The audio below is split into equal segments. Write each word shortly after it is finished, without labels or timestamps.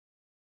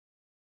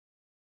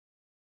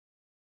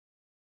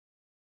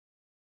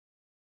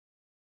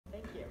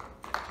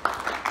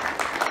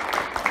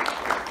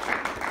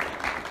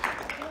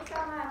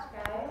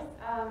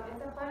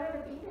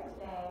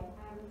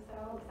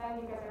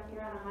excited you guys are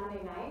here on a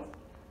Monday night.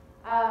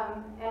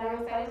 And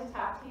I'm excited to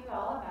talk to you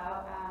all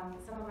about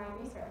some of my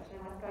research and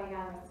what's going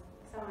on with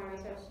some of my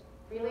research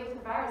related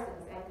to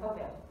viruses and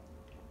COVID.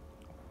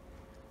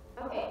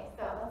 Okay,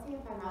 so let's see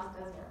if my mouse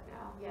does work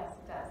now. Yes,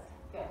 it does.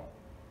 Good.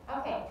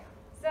 Okay,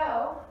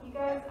 so you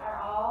guys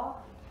are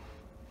all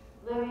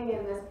living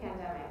in this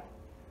pandemic.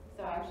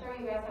 So I'm sure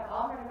you guys have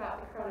all heard about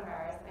the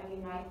coronavirus. I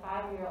mean, my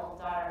 5-year-old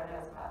daughter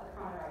knows about the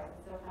coronavirus.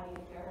 It's so funny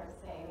to hear her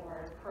say the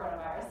word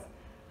coronavirus.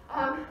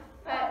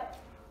 But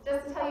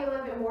just to tell you a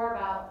little bit more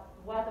about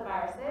what the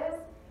virus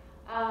is,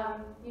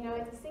 you know,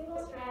 it's a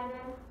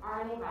single-stranded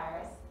RNA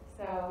virus.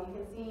 So you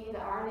can see the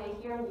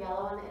RNA here in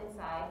yellow on the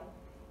inside.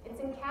 It's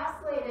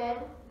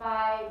encapsulated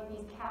by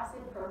these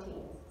capsid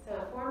proteins. So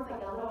it forms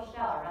like a little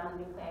shell around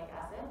the nucleic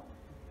acid.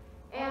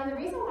 And the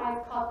reason why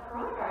it's called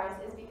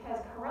coronavirus is because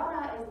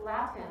corona is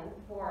Latin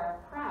for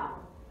crown.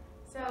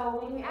 So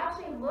when you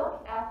actually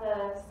look at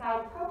the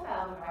side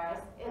profile of the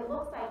virus, it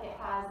looks like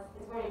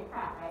it's wearing a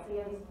crown, right? So you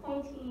have these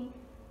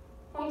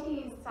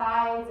pointy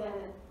sides,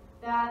 and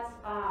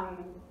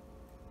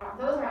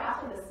those are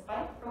actually the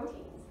spike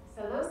proteins.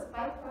 So those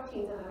spike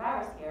proteins of the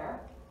virus here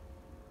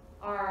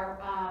are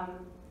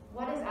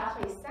what is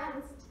actually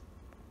sensed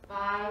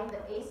by the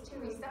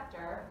ACE2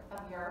 receptor of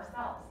your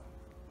cells,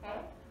 okay?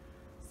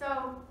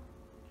 So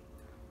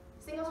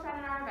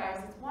single-stranded RNA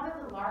virus is one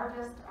of the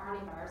largest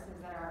RNA viruses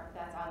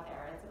that's out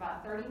there. It's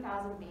about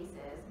 30,000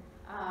 bases.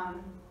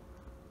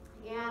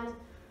 And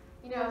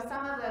you know,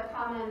 some of the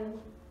common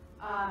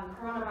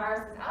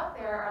coronaviruses out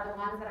there are the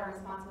ones that are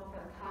responsible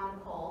for the common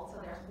cold. So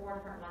there's 4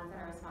 different ones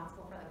that are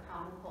responsible for the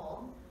common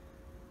cold.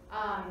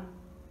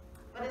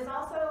 But it's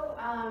also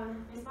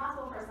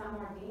responsible for some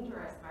more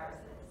dangerous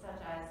viruses,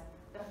 such as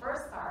the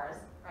first SARS,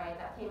 right,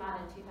 that came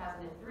out in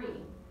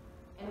 2003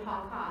 in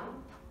Hong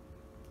Kong.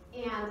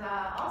 And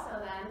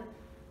also then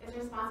is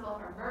responsible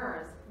for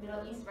MERS,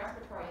 Middle East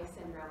Respiratory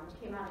Syndrome, which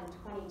came out in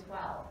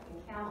 2012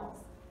 in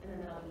camels in the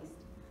Middle East.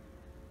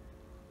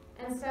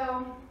 And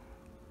so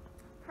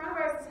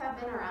coronaviruses have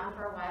been around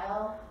for a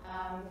while,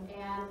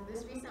 and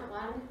this recent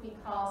one we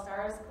call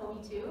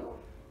SARS-CoV-2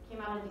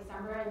 came out in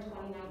December in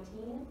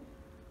 2019,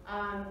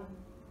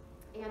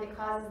 and it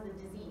causes the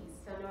disease,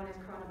 so known as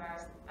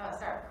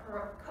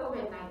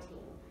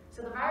COVID-19.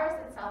 So the virus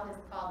itself is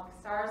called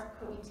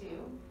SARS-CoV-2,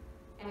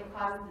 and it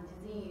causes the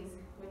disease,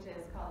 which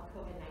is called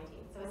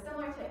COVID-19. So it's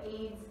similar to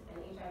AIDS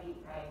and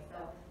HIV, right? So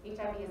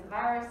HIV is the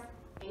virus,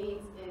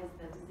 AIDS is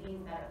the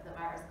disease that the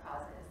virus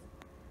causes.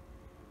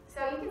 So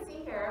you can see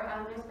here,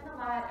 there's been a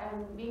lot,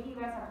 and maybe you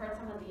guys have heard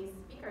some of these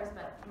speakers,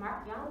 but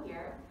Mark Young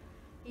here,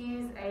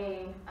 he's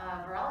a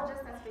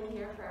virologist that's been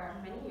here for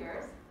many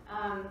years.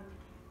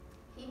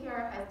 He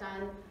here has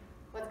done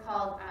what's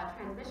called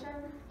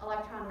transmission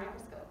electron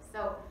microscopes.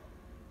 So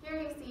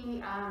here you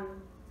see,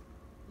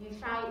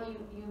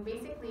 you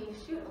basically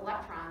shoot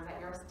electrons at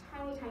your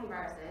tiny, tiny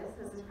viruses.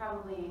 This is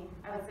probably,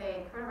 I would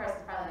say, coronavirus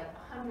is probably like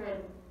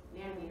 100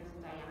 nanometers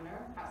in diameter,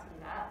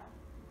 approximately that.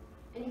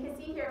 And you can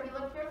see here, if you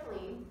look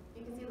carefully,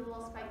 you can see the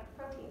little spike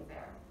proteins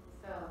there.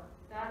 So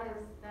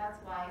that's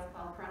why it's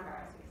called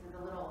coronavirus, because of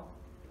the little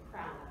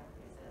crown that it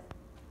produces.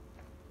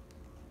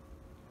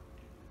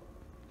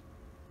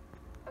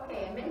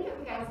 Okay, and many of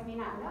you guys may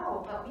not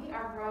know, but we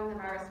are growing the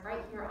virus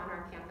right here on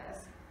our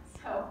campus.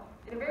 So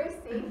in a very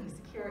safe,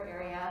 secure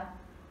area.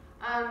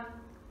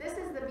 This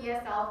is the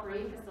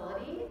BSL-free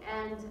facility,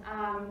 and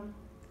I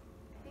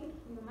think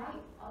you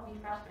might all be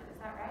freshmen, is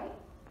that right?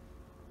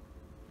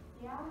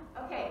 Yeah?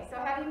 Okay, so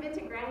have you been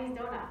to Granny's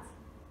Donuts?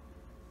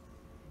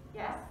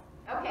 Yes?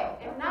 Okay,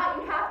 if not,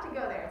 you have to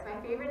go there. It's my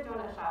favorite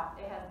donut shop.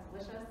 It has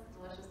delicious,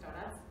 delicious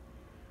donuts.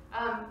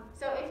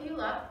 So if you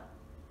look,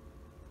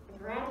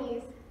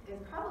 Granny's is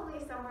probably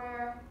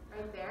somewhere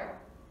right there.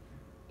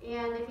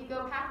 And if you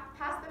go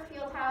past the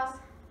field house,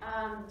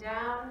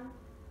 down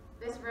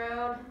this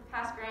road,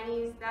 past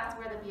Granny's, that's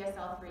where the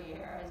BSL-free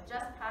area is,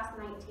 just past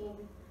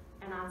 19th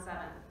and on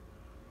 7th.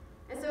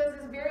 And so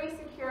it's this very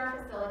secure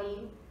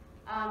facility.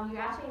 You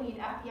actually need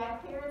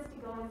FBI clearance to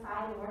go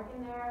inside and work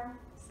in there.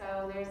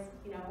 So there's,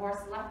 you know,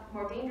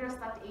 more dangerous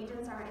select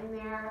agents are in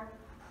there.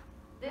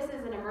 This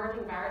is an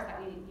emerging virus that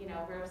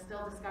we're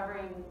still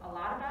discovering a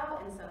lot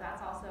about, and so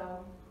that's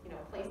also,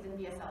 placed in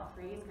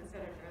BSL-3 is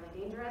considered fairly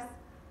dangerous.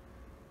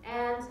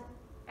 And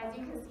as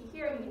you can see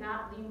here, you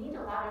need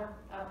a lot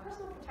of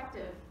personal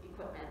protective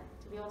equipment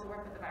to be able to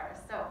work with the virus.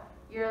 So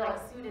you're like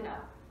suited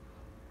up.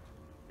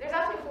 There's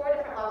actually 4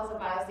 different levels of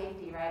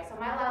biosafety, right? So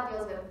my lab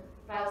deals with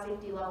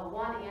biosafety level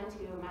 1 and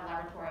 2 in my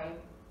laboratory.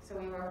 So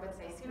we work with,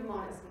 say,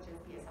 Pseudomonas, which is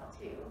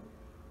BSL-2.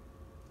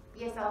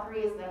 BSL-3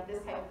 is like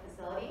this type of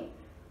facility.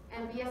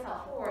 And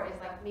BSL-4 is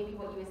like maybe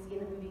what you would see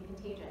in the movie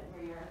Contagion,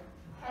 where you're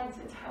head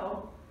to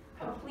toe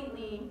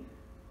completely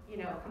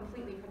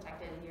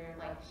protected, and you're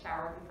like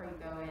showered before you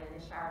go in and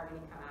showered when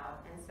you come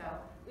out. And so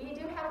we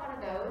do have one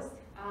of those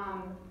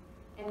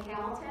in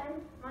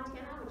Hamilton,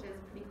 Montana, which is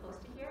pretty close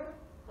to here,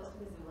 close to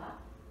Missoula.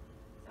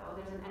 So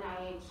there's an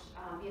NIH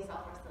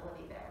BSL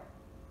facility there.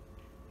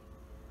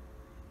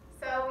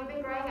 So we've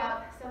been growing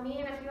up, so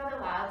me and a few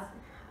other labs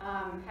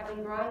have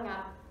been growing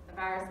up the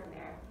virus in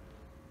there.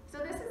 So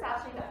this is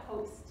actually the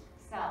host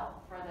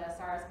cell for the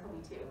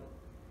SARS-CoV-2.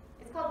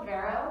 It's called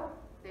Vero.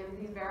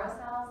 These Vero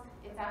cells.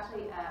 It's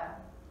actually a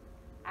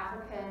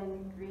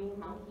African green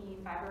monkey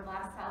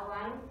fibroblast cell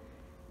line.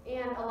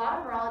 And a lot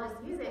of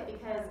virologists use it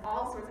because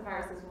all sorts of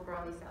viruses will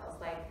grow in these cells,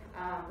 like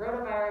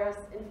rotavirus,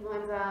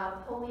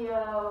 influenza,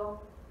 polio.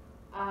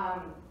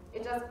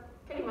 It just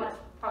pretty much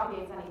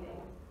propagates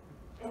anything.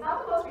 It's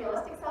not the most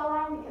realistic cell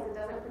line because it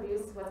doesn't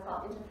produce what's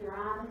called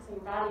interferon. So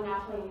your body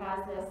naturally has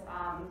this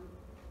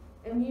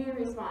immune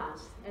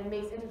response and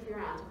makes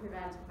interferon to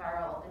prevent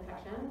viral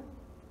infection.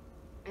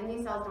 And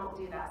these cells don't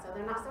do that, so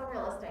they're not so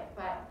realistic,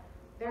 but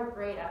they're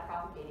great at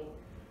propagating.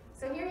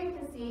 So here you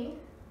can see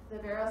the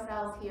Vero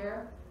cells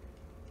here,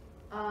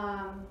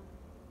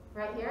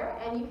 right here,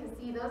 and you can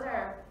see these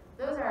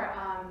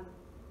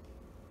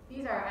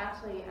are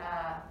actually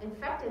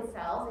infected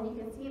cells, and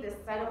you can see this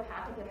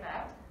cytopathic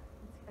effect.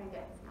 Let's see if I can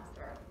get this mouse to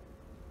work.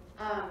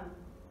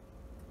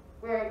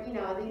 Where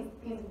these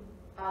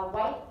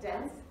white,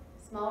 dense,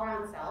 small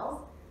round cells,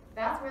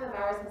 that's where the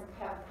viruses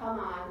have come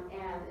on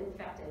and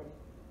infected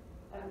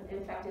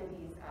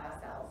these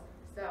cells.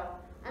 So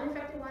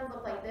uninfected ones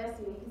look like this,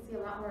 and you can see a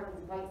lot more of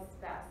these white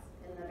specks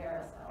in the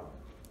Vero cell.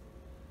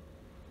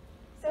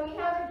 So we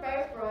have the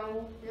virus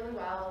growing really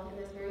well in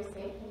this very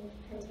safe and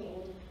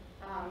contained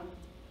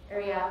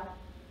area.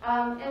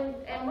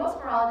 And most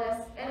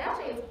virologists, and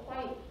actually it's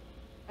quite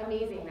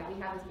amazing that we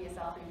have this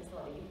BSL-free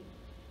facility.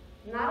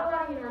 Not a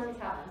lot of universities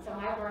have them. So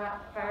my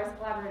virus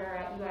collaborator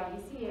at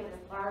UIUC, at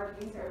this large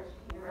research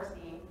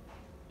university,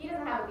 he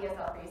doesn't have a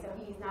BSL-free, so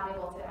he's not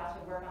able to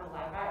actually work on the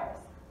live virus.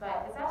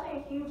 But it's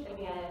actually a huge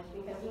advantage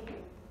because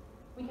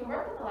we can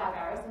work with the live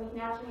virus and we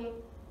can actually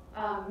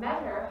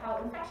measure how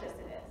infectious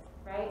it is,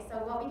 right? So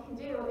what we can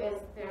do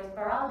is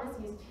virologists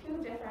use two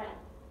different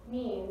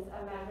means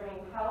of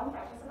measuring how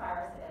infectious a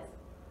virus is.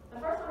 The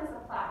first one is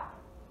a plaque.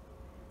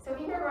 So if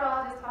you hear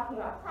virologists talking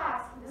about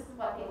plaques, this is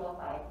what they look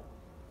like.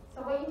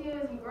 So what you do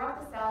is you grow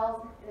up the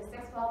cells in a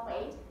 6-well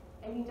plate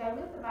and you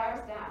dilute the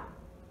virus down.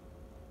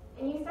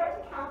 And you start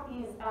to count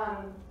these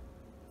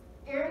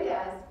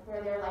areas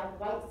where they're like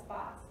white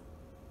spots.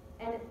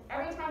 And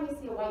every time you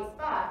see a white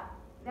spot,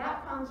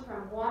 that comes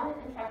from one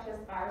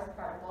infectious virus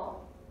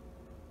particle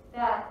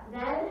that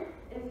then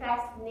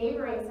infects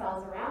neighboring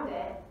cells around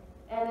it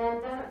and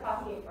then doesn't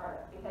propagate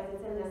further because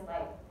it's in this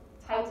like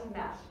tight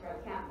mesh where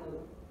it can't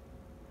move.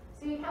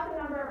 So you count the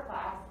number of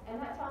plaques, and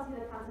that tells you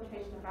the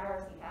concentration of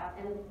virus you have,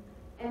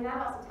 and that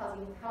also tells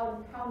you how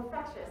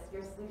infectious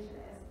your solution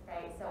is,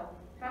 right? So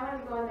if I wanted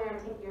to go in there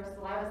and take your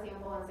saliva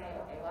sample and say,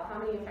 okay, well, how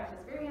many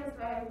infectious variants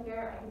do I have in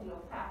here? I can do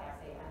a plaque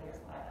assay on your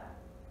saliva.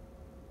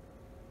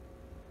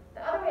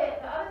 The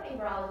other thing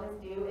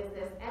virologists do is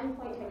this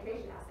endpoint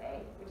titration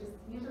assay, which is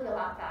usually a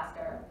lot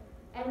faster.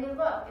 And they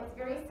look, it's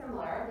very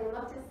similar. They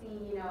look to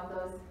see,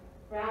 those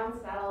brown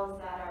cells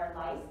that are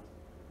lysed.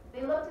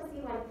 They look to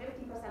see when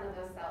 50% of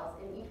those cells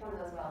in each one of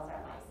those wells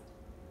are lysed.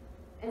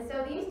 And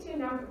so these two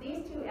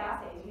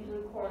assays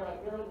usually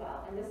correlate really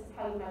well, and this is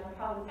how you measure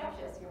how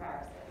infectious your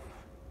virus is.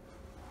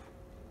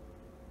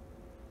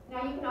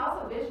 Now you can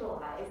also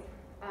visualize,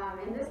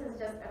 and this is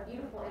just a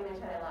beautiful image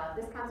that I love.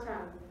 This comes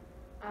from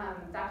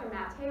Dr.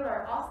 Matt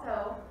Taylor,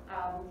 also,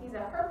 he's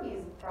a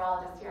herpes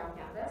virologist here on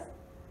campus.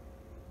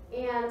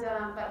 And,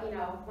 but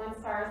once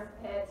SARS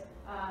hit,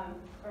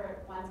 or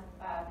once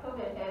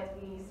COVID hit,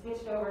 we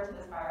switched over to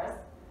this virus.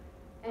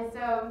 And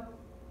so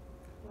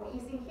what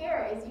you see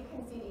here is you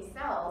can see these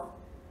cells,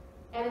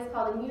 and it's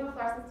called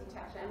immunofluorescence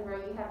detection, where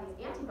you have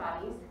these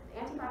antibodies.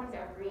 The antibodies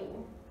are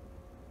green,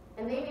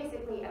 and they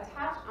basically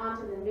attach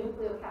onto the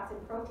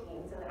nucleocapsid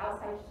protein, so the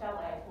outside shell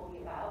that I told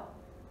you about,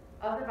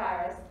 of the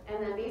virus,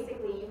 and then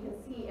basically you can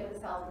see if the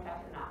cell's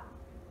infected or not.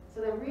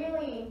 So the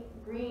really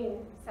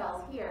green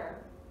cells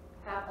here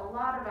have a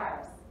lot of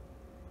virus.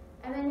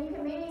 And then you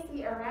can maybe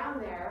see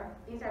around there,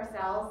 these are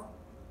cells.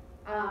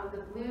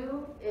 The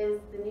blue is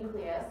the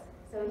nucleus.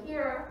 So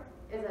here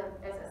is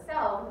a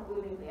cell with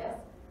a blue nucleus,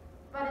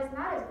 but it's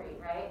not as green,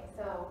 right?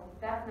 So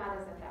that's not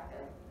as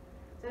effective.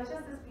 So it's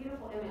just this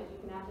beautiful image.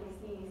 You can actually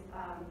see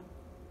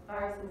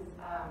viruses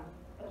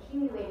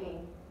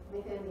accumulating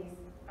within these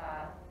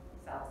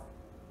cells.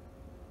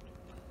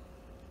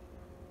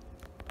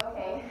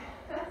 Okay,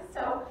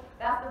 so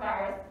that's the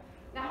virus.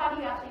 Now, how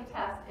do you actually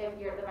test if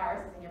the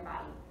virus is in your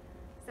body?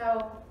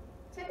 So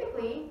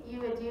typically, you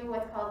would do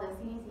what's called the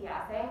CDC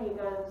assay, and you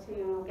go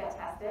to get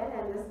tested,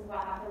 and this is what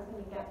happens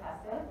when you get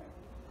tested.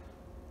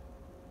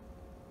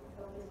 Let's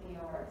hope this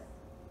video works.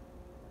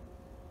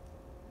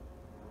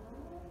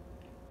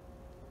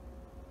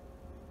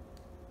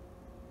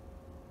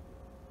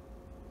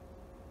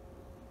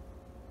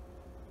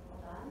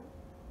 Hold on.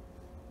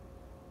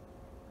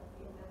 Let's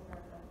see if this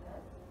works like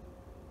this.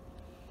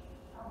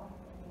 Oh,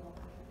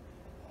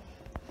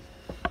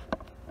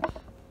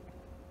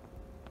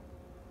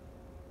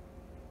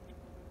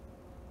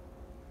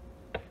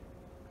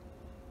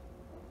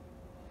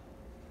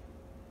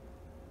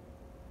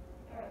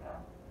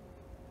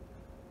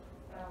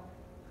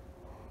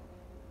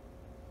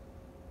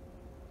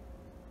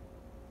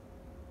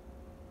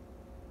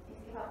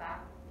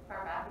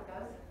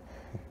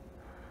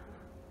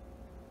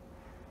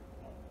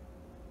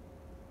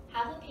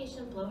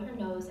 patient blow her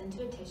nose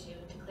into a tissue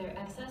to clear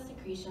excess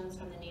secretions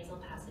from the nasal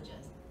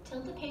passages.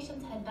 Tilt the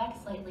patient's head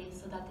back slightly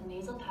so that the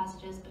nasal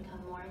passages become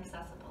more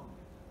accessible.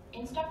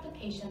 Instruct the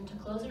patient to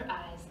close her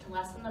eyes to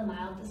lessen the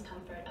mild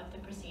discomfort of the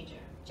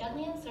procedure.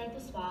 Gently insert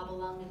the swab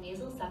along the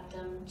nasal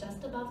septum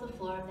just above the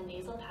floor of the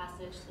nasal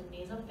passage to the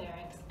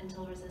nasopharynx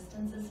until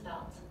resistance is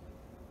felt.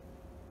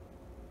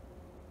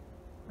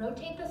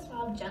 Rotate the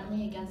swab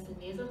gently against the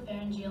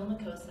nasopharyngeal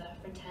mucosa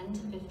for 10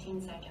 to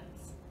 15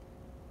 seconds.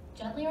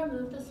 Gently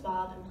remove the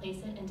swab and place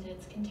it into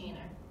its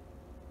container.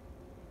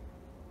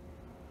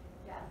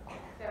 Yes.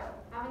 So,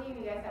 how many of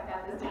you guys have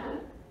had this done?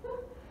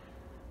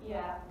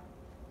 Yeah.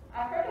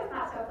 I've heard it's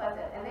not so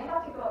pleasant, and they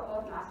have to go up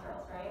both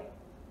nostrils, right?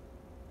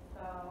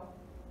 So,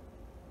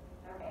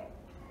 okay.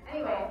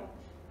 Anyway,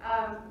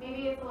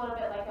 maybe it's a little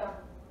bit like a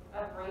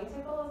brain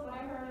tickle is what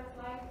I heard it's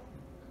like.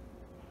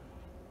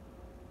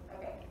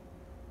 Okay.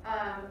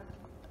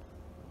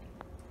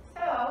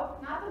 So,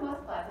 not the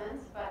most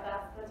pleasant, but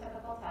that's the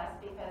typical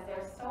test because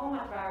there's so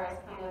much virus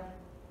kind of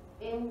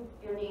in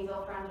your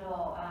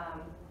nasopharyngeal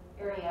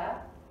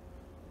area.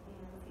 And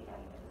let's see how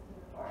you get this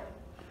moving forward.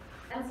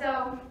 And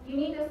so you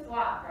need to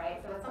swab,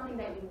 right? So it's something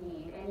that you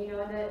need. And you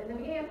know, in the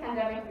beginning of the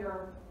pandemic, we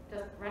were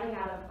just running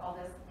out of all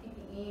this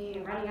PPE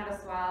and running out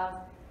of swabs.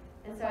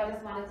 And so I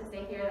just wanted to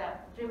say here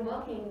that Jim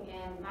Wilking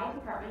in my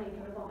department in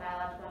chemical and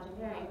biological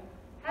engineering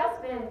has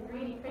been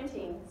 3D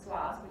printing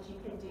swabs, which you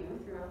can do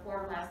through a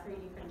Formlabs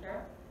 3D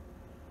printer.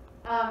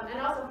 And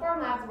also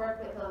Formlabs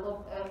worked with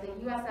the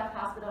USF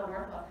Hospital and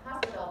Northwest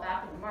Hospital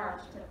back in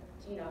March to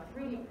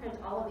 3D print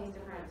all of these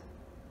different,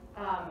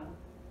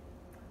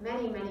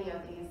 many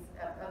of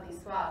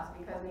these swabs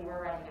because we were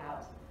running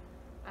out.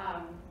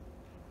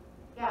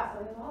 Yeah,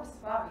 so there's a lot of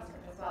swab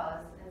research as well.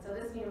 And so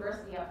this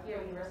university up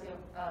here, University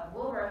of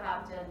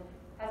Wolverhampton,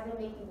 has been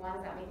making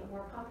ones that make it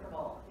more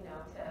comfortable,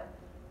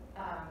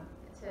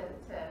 to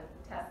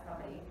test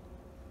somebody.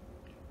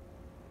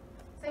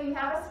 So you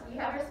have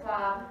your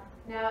swab.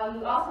 Now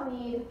you also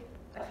need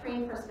a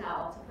trained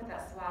personnel to put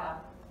that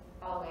swab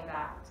all the way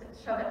back, to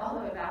shove it all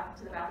the way back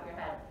to the back of your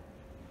head.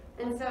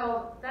 And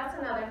so that's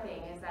another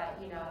thing is that,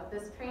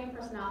 this trained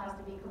personnel has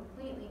to be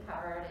completely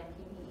covered in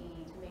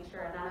PPE to make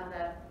sure none of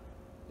the,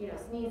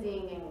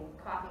 sneezing and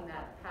coughing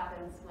that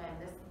happens when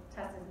this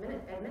test is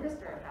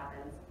administered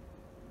happens.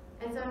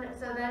 And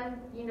so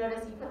then you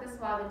notice you put the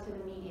swab into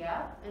the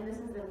media, and this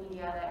is the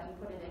media that you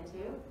put it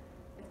into.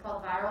 It's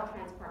called viral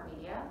transport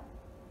media.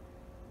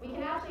 We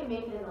can actually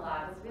make it in the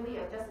lab. It's really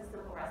just a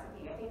simple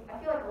recipe. I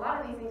feel like a lot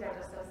of these things are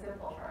just so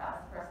simple for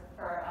us,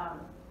 for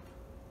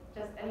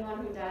just anyone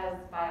who does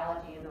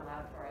biology in the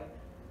laboratory.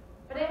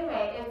 But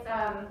anyway,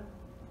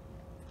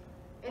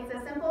 it's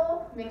a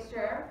simple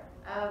mixture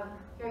of,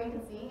 here you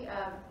can see,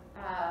 of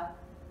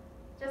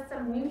just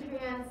some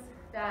nutrients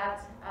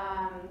that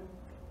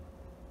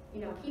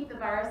keep the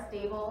virus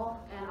stable,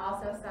 and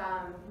also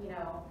some,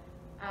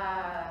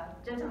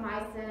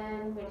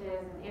 gentamicin, which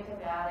is an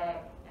antibiotic,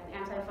 an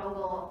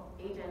antifungal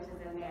agent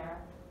is in there.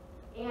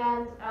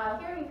 And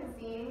here you can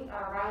see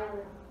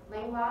Ryan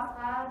Langlois'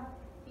 lab.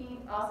 He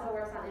also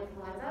works on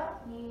influenza.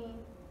 He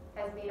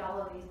has made all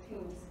of these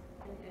tubes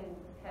and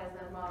has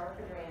them all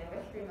refrigerated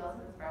with 3 mils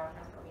of this viral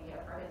transport media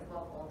for his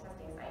local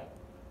testing site.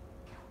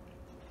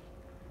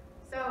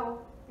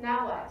 So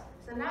now what?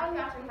 So now you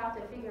actually have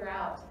to figure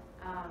out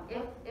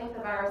if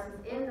the virus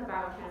is in the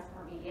viral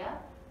transport media.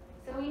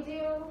 So we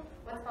do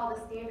what's called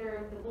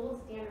the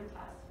gold standard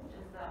test, which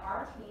is the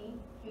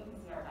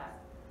RT-qPCR test.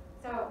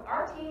 So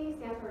RT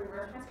stands for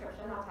reverse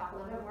transcription. I'll talk a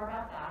little bit more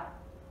about that.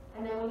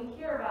 And then when you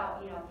hear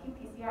about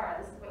qPCR,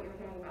 this is what you're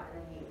hearing about in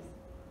the news.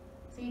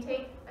 So you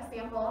take a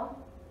sample.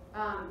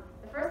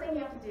 The first thing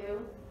you have to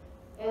do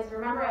is,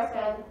 remember I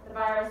said the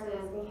virus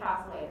is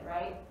encapsulated,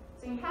 right?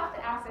 So you have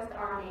to access the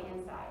RNA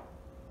inside,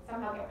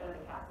 somehow get rid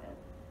of the capsid.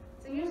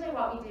 So usually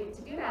what we do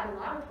to do that in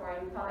the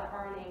laboratory, we call that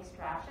RNA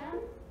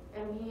extraction,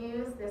 and we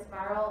use this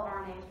viral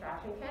RNA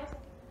extraction kit,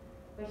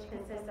 which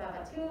consists of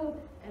a tube,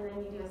 and then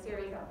you do a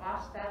series of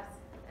wash steps,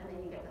 and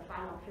then you get the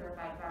final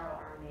purified viral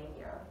RNA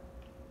here.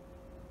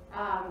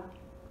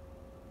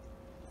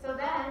 So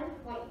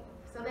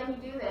then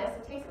you do this.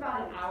 It takes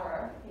about an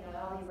hour,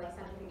 all these like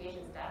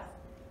centrifugation steps.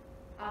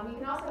 You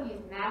can also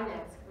use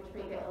magnets, which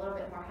make it a little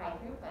bit more high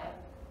throughput.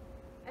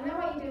 And then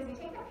what you do is you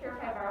take that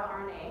purified viral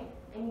RNA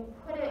and you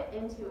put it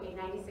into a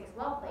 96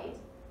 well plate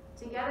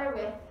together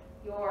with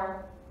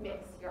your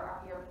mix,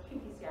 your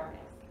qPCR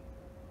mix,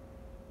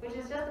 which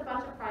is just a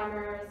bunch of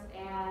primers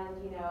and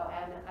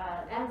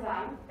an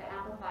enzyme that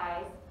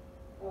amplifies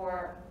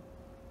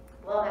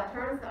that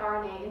turns the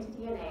RNA into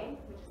DNA,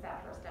 which is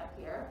that first step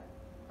here,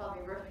 called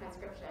reverse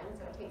transcription.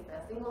 So it takes the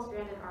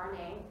single-stranded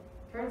RNA,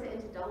 turns it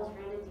into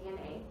double-stranded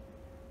DNA,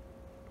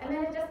 and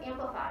then it just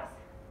amplifies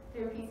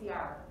through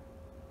PCR.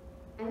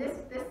 And you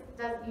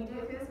do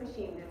it through this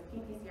machine, this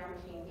qPCR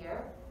machine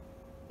here,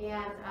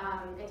 and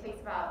it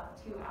takes about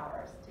 2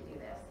 hours to do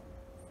this,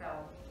 so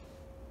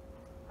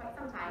quite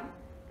some time.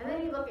 And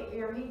then you look at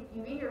you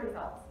read your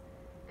results.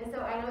 And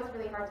so I know it's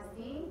really hard to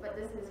see, but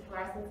this is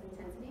fluorescence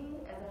intensity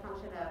as a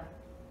function of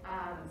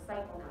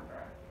cycle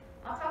number.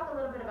 I'll talk a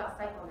little bit about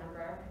cycle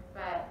number,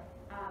 but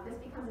this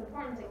becomes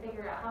important to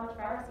figure out how much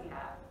virus you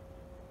have.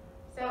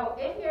 So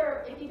if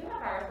you do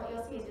have virus, what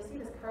you'll see is you'll see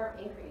this curve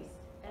increase,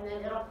 and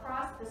then it'll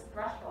cross this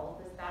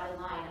threshold, this dotted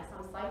line at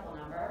some cycle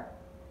number,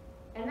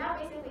 and that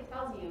basically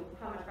tells you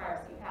how much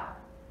virus you have.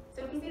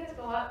 So if you see this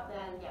go up,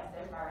 then yes,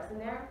 there's virus in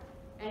there,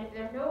 and if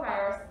there's no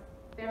virus,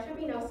 there should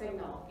be no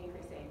signal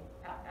increasing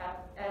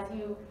as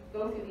you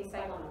go through these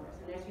cycle numbers,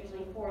 and there's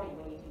usually 40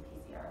 when you do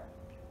PCR.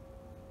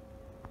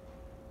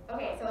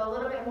 Okay, so a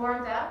little bit more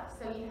in depth.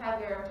 So you have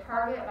your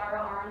target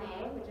viral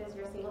RNA, which is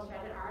your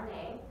single-stranded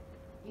RNA.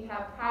 You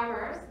have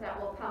primers that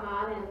will come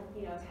on and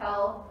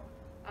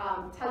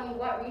tell you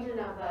what region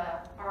of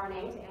the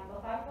RNA to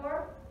amplify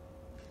for.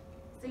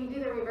 So you do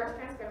the reverse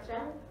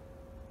transcription,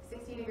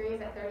 60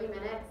 degrees at 30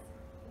 minutes,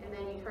 and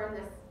then you turn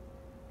this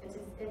into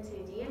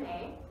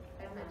DNA,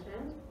 as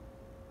mentioned.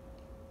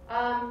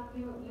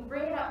 You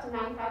bring it up to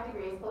 95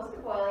 degrees, close to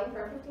boiling,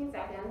 for 15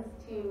 seconds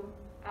to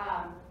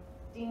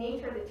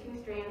denature the two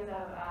strands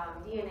of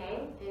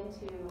DNA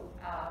into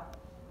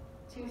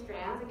two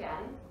strands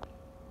again.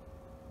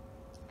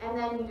 And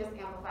then you just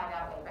amplify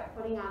that way by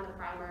putting on the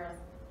primers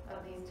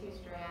of these two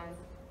strands.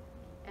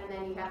 And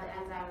then you have the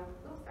enzyme.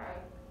 Oops, sorry.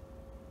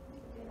 I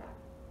should do that.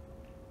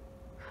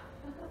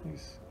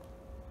 Please.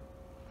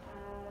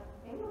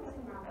 Maybe I'm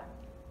missing wrong button.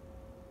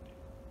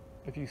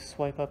 If you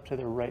swipe up to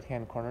the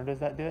right-hand corner, does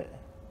that do it?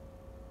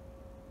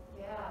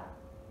 Yeah.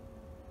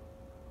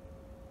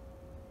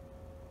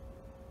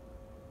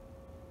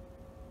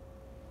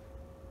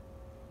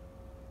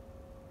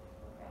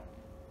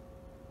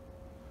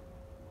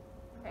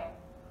 Okay.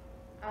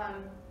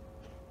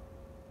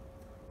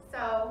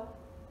 So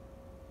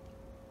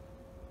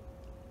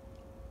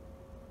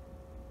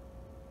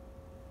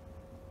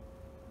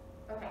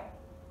okay.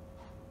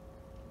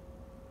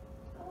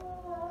 I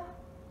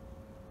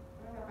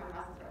don't know if my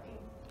mouse is working.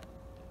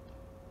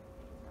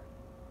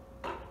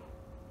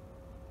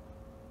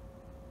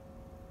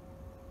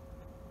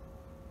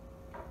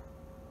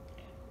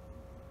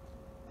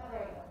 Oh,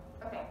 there you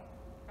go. Okay.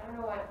 I don't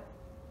know what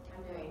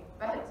I'm doing,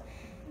 but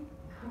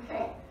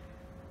okay.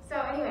 So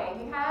anyway,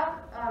 you have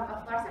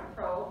a fluorescent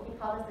probe. We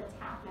call this a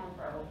Tachman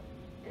probe.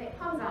 And it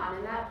comes on,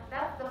 and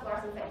that's the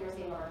fluorescence that you're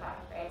seeing over time,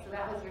 right? So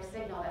that was your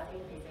signal that's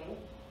increasing.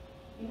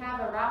 You have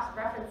a ROX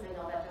reference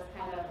signal that just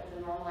kind of is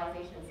a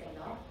normalization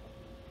signal.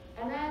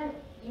 And then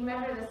you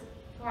measure this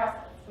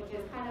fluorescence, which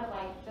is kind of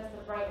like just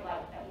a bright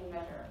light that you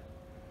measure.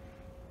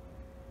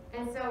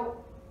 And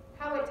so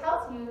how it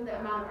tells you the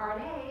amount of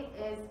RNA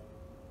is,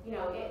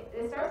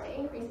 it starts to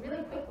increase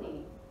really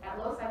quickly at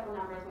low cycle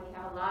numbers when you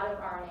have a lot of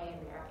RNA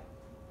in there.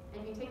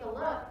 And if you take a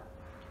look,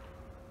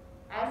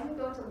 as you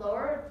go to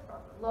lower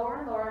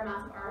and lower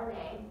amounts of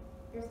RNA,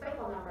 your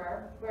cycle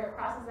number, where it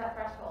crosses that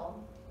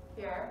threshold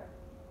here,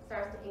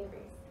 starts to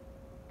increase.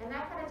 And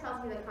that kind of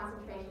tells you the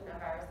concentration of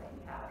virus that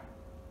you have.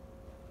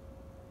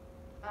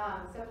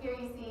 So here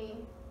you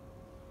see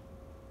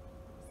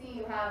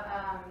you have,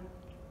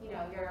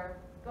 you're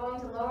going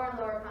to lower and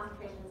lower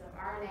concentrations of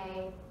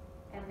RNA,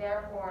 and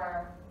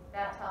therefore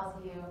that tells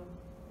you,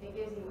 it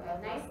gives you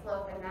a nice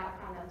slope, and that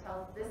kind of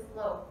this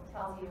slope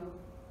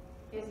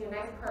gives you a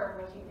nice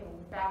curve which you can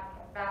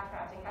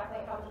backtrack to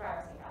calculate how much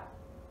virus you have.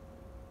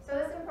 So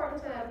this is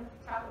important to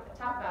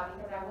talk about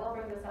because I will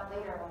bring this up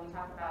later when we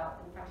talk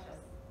about infectiousness.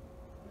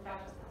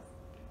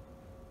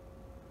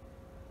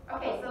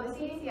 Okay, so the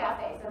CDC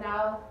assay. So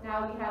now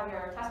you have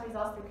your test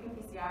results through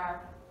qPCR.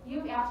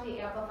 You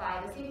actually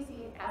amplify. The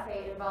CDC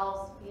assay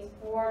involves these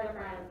four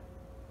different.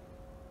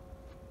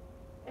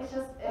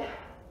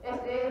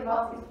 It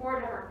involves these four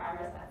different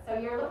primer sets. So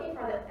you're looking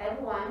for the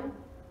N1,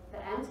 the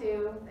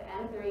N2, the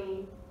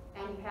N3,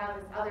 and you have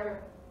this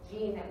other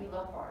gene that you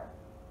look for.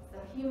 It's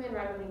the human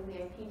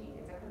ribonuclease P gene.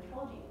 It's a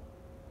control gene.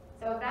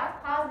 So if that's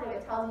positive,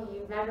 it tells you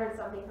you've measured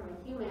something from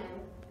a human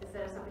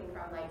instead of something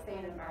from, like, say,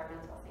 an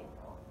environmental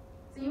sample.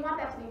 So you want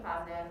that to be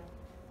positive.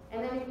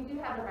 And then if you do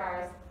have the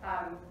virus,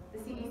 the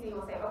CDC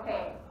will say,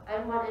 okay,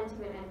 N1, N2,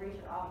 and N3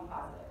 should all be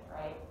positive,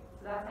 right?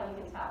 So that's how you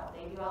can tell.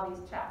 They do all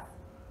these checks.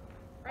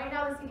 Right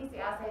now, the CDC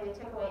assay, they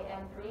took away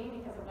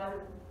N3 because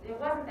it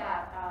wasn't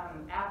that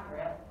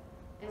accurate.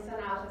 And so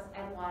now it's just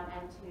N1,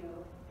 N2,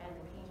 and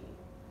the P gene.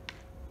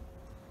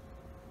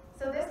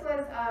 So this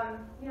was,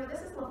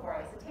 this is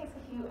laborious. It takes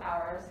a few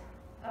hours,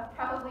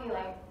 probably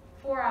like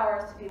 4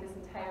 hours to do this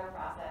entire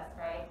process,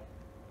 right?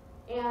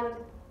 And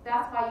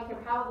that's why you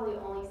can probably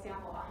only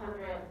sample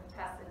 100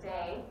 tests a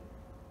day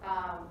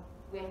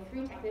with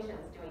 3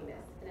 technicians doing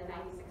this in a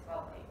 96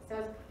 well plate. So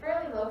it's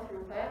fairly low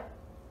throughput,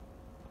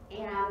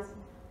 and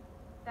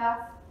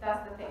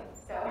that's the thing.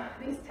 So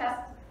this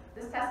test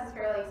is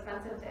fairly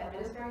expensive to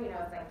administer.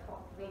 It's like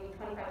maybe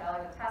 $25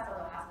 a test,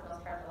 although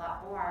hospitals charge a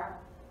lot more.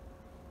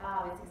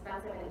 It's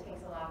expensive and it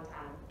takes a long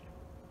time.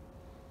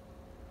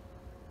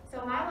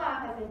 So my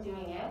lab has been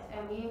doing it,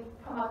 and we've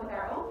come up with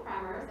our own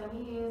primers, and we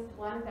used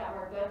ones that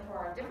were good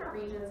for different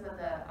regions of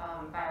the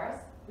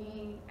virus.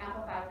 We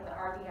amplified for the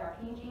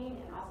RDRP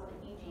gene and also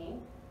the E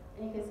gene,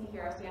 and you can see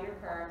here our standard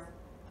curves.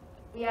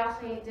 We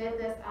actually did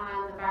this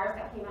on the virus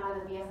that came out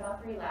of the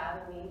BSL-3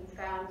 lab, and we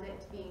found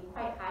it to be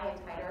quite high and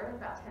titer,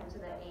 about 10 to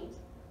the 8.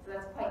 So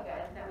that's quite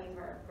good. That means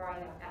we're growing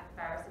a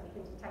virus, and we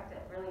can detect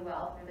it really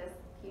well through this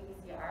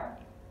qPCR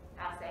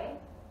assay.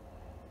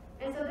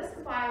 And so this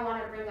is why I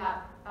want to bring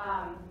up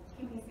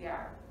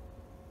qPCR.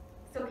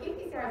 So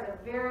qPCR is a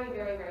very,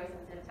 very, very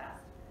sensitive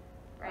test,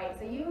 right?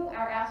 So you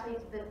are actually,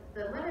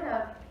 the limit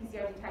of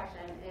PCR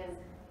detection is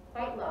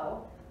quite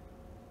low.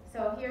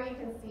 So here you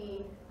can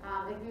see,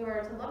 if you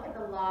were to look at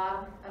the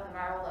log of the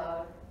viral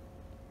load,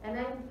 and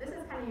then this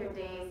is kind of your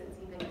days since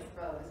you've been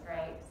exposed,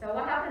 right? So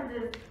what happens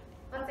is,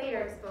 let's say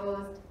you're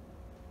exposed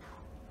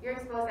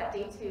at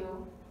day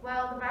 2.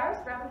 Well, the virus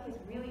replicates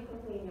really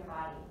quickly in your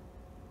body.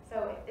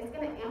 So it's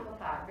going to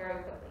amplify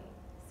very quickly.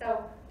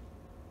 So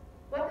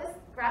what this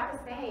graph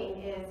is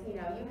saying is, you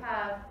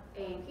have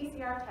a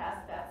PCR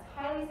test that's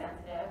highly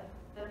sensitive.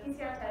 The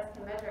PCR test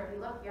can measure, if you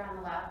look here on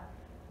the left,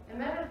 it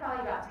measures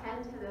probably about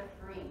 10 to the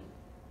 3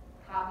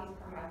 copies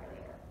per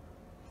microliter.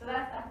 So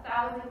that's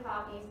 1,000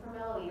 copies per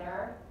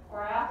milliliter,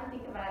 or I often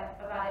think about it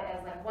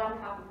as like 1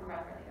 copy per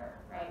microliter,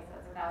 right? So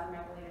it's 1,000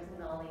 microliters a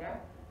milliliter.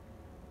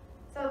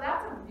 So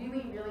that's a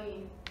really,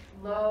 really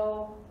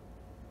low,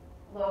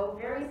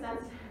 very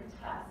sensitive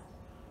test.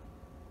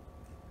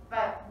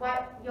 But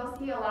what you'll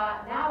see a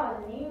lot now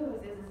in the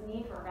news is this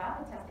need for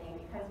rapid testing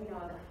because, the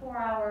 4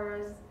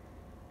 hours,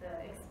 the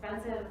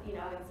expensive,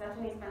 it's such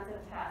an expensive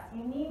test.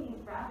 You need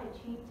these rapid,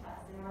 cheap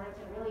tests in order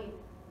to really,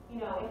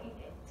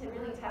 to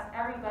really test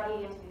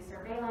everybody and to do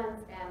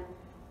surveillance. And,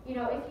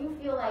 if you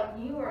feel like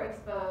you were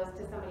exposed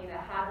to somebody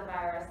that had the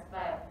virus,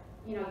 but,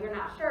 you're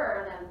not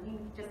sure, then you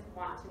just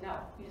want to know.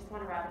 You just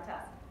want a rapid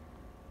test.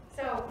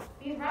 So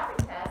these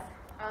rapid tests,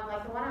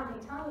 like the one I'm going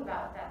to be telling you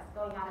about that's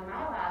going on in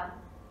my lab,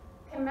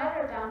 can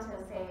measure down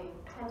to, say,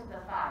 10 to the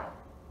 5.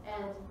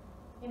 And,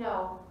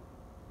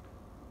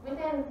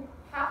 within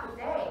half a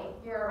day,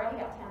 you're already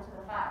at 10 to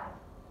the 5.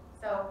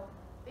 So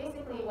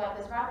basically what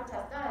this rapid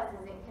test does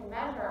is it can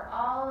measure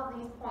all of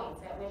these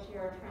points at which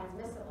you're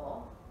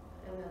transmissible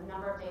in the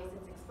number of days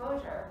since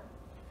exposure.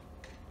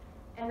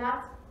 And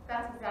that's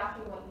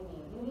exactly what you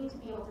need. You need to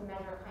be able to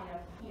measure kind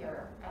of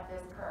here at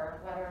this curve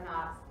whether or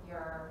not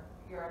you're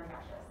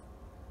infectious.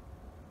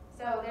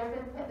 So there's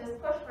been this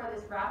push for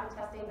this rapid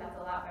testing that's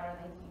a lot better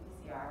than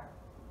qPCR.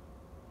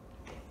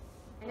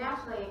 And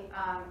actually,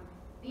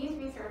 these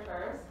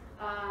researchers,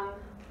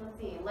 let's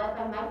see, led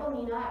by Michael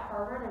Mina at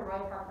Harvard and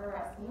Roy Harper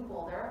at CU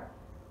Boulder,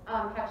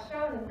 have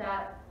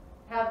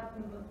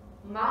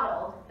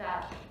modeled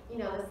that,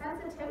 the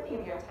sensitivity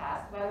of your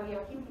test, whether you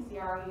have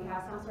qPCR or you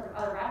have some sort of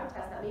other rapid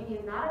test that maybe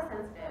is not as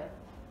sensitive,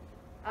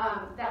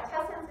 that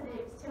test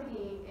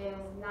sensitivity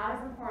is not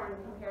as important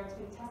compared to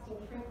testing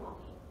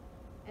frequently.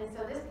 And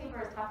so this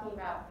paper is talking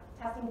about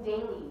testing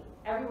daily,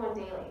 everyone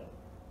daily,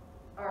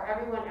 or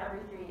everyone every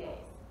 3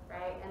 days,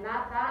 right? And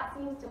that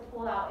seems to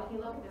pull out, if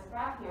you look at this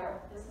graph here,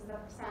 this is the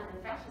percent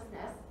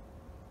infectiousness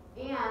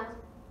and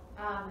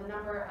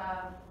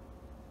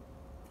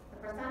the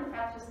percent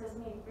infectiousness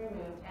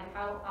removed and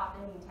how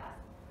often you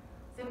test.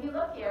 So if you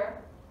look here,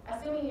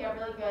 assuming you have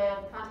really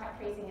good contact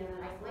tracing and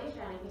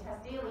isolation, if you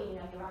test daily, you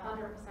have 100%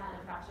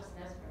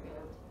 infectiousness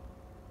removed.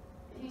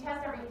 If you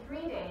test every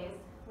 3 days,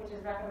 which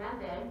is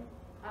recommended,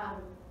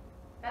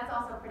 that's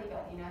also pretty good.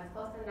 It's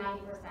close to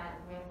 90%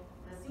 with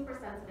the super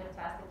sensitive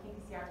test, the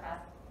qPCR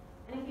test.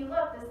 And if you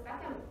look, the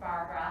second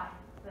bar graph,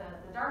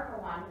 the darker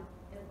one,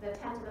 is the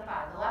 10 to the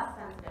 5, the less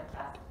sensitive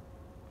test.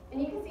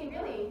 And you can see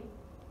really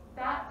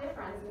that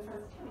difference in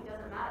sensitivity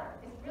doesn't matter.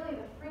 It's really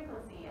the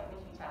frequency at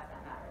which you test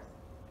that matters.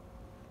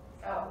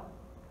 So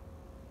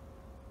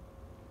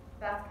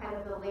that's kind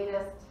of the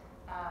latest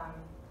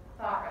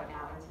thought right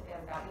now is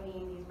that we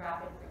need these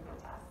rapid frequent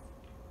tests.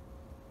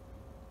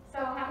 So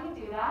how do you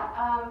do that?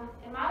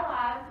 In my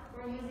lab,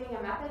 we're using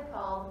a method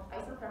called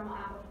isothermal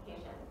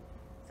amplification.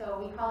 So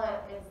it's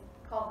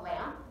called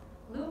LAMP,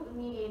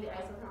 loop-mediated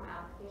isothermal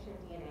amplification of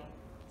DNA.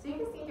 So you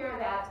can see here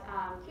that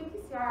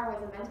qPCR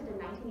was invented in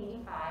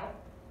 1985.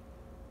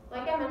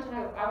 Like I mentioned,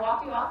 I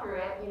walked you all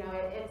through it.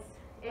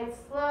 It's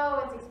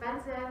slow, it's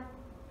expensive.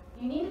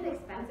 You need an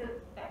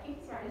expensive, that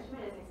qPCR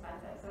instrument is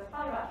expensive. So it's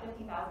probably about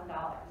 $50,000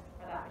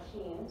 for that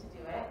machine to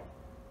do it.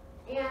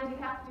 And you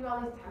have to do all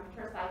these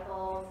temperature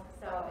cycles,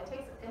 so it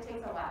takes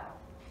a while.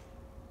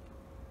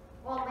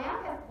 Well,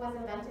 LAMP was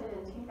invented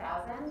in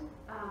 2000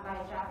 by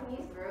a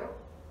Japanese group.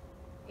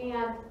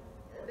 And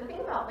the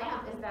thing about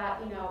LAMP is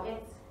that,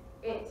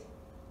 it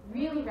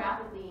really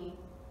rapidly,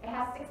 it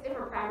has 6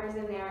 different primers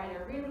in there, and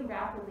it really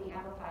rapidly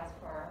amplifies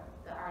for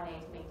the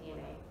RNA to make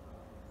DNA.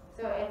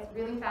 So it's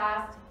really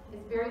fast,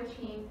 it's very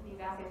cheap. These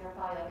assays are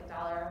probably like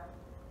 $1.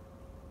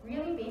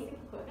 Really basic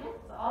equipment,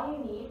 so all you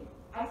need,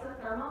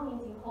 isothermal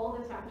means you hold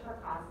the temperature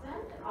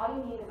constant, and all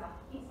you need is a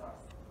heat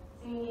source.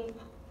 So you need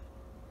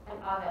an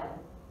oven,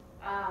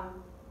 a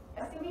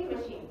sous vide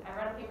machine. I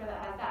read a paper that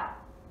has that.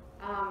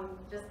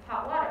 Just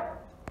hot water.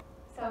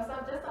 So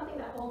just something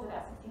that holds it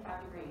at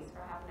 65 degrees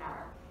for half an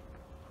hour.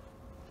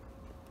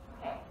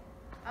 Okay.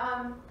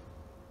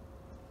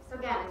 So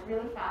again, it's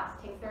really fast.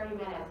 It takes 30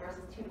 minutes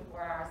versus 2 to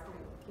 4 hours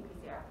through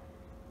qPCR.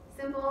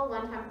 simple,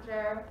 one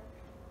temperature,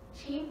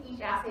 cheap.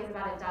 Each assay is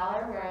about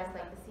 $1, whereas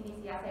like the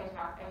CDC assay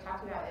I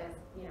talked about is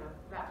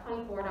about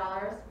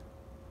 $24.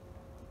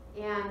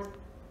 And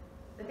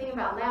the thing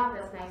about LAMP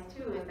that's nice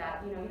too is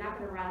that you're not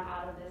going to run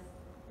out of this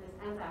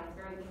enzyme. It's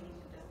very easy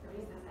to just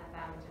produce this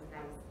enzyme, which is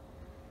nice.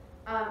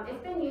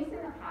 It's been used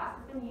in the past.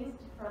 It's been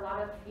used for a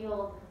lot of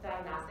field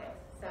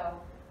diagnostics.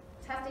 So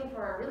testing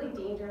for really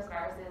dangerous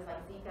viruses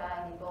like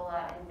Zika and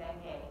Ebola and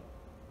dengue.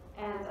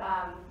 And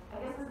I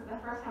guess this is the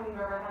first time we've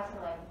ever had to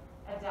like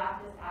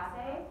adapt this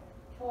assay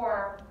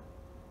for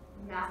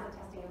massive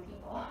testing of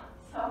people.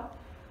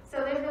 So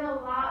there's been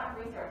a lot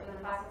of research in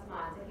the past 6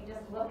 months. If you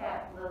just look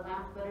at the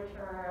LAMP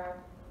literature,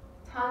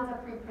 tons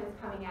of preprints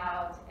coming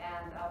out,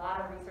 and a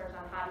lot of research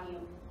on how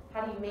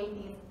do you make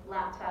these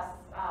LAMP tests,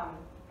 how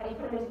do you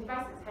put them into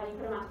devices, how do you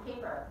put them onto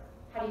paper,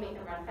 how do you make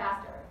them run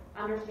faster,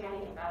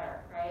 understanding it better,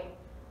 right?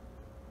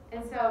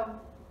 And so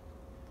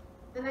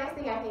the nice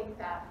thing I think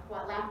that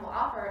what LAMP will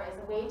offer is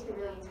a way to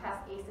really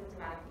test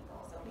asymptomatic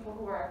people. So people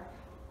who are,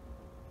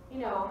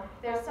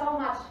 there's so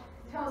much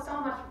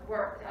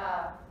work,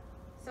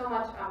 so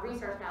much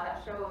research now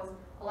that shows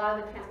a lot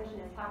of the transmission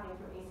is happening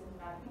from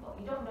asymptomatic people.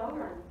 You don't know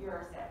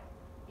you're sick.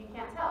 You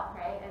can't tell,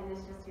 right? And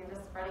you're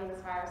just spreading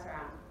this virus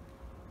around.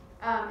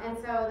 And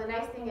so the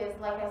nice thing is,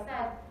 like I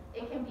said,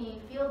 it can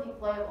be field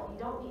deployable.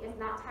 It's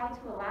not tied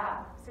to a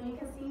lab. So you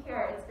can see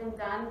here, it's been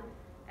done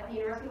at the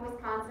University of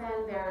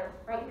Wisconsin. They're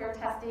right here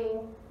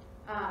testing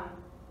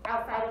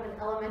outside of an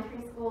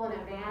elementary school in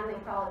a van. They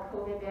call it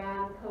COVID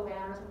van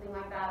or something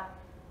like that.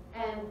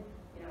 And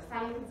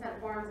signing consent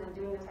forms and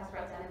doing the test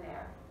right then and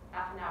there,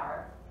 half an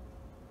hour.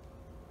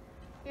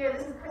 Here,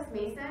 this is Chris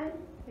Mason.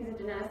 He's a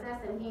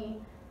geneticist, and he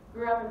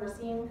grew up in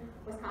Racine,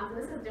 Wisconsin.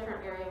 This is a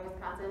different area of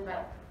Wisconsin,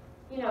 but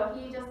he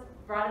just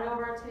brought it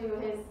over to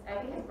I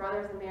think his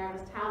brother's the mayor of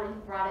his town, and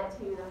he brought it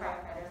to the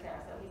firefighters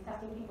there. So he's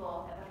testing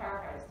people at the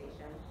firefighter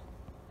station.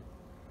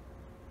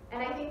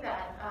 And I think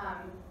that,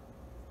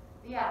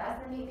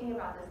 that's the neat thing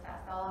about this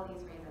test, all of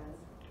these reasons.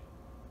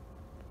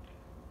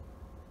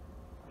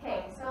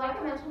 Okay, so like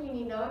I mentioned, you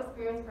need no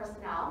experienced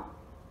personnel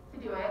to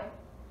do it,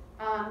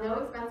 no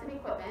expensive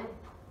equipment,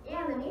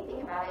 and the neat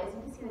thing about it is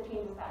you can see the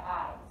changes by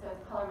eye, so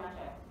it's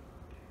colorimetric.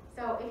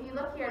 So if you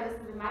look here,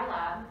 this is in my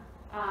lab,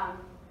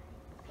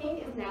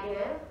 pink is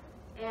negative,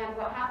 and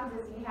what happens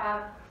is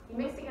you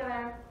mix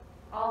together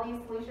all these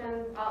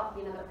solutions,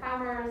 the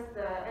primers,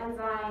 the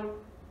enzyme,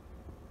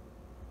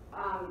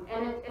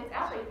 and it's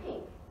actually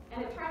pink,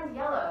 and it turns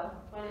yellow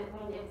when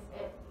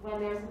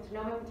there's a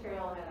genomic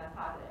material in it that's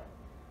positive.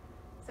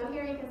 So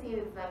here you can see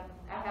it's like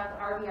I have the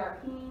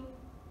RBRP,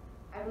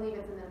 I believe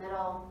it's in the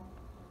middle.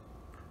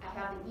 I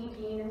have the E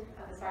gene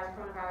of the SARS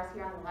coronavirus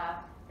here on the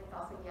left, it's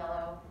also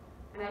yellow.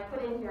 And I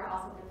put in here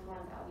also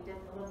influenza. We did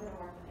a little bit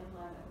of work with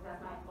influenza because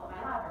that's what my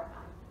lab worked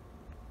on.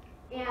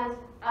 And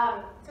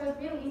so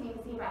it's really easy, you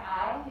can see by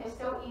eye. It's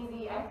so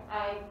easy,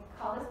 I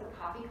call this the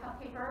coffee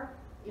cup paper,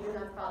 even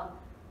though it's called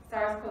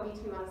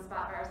SARS-CoV-2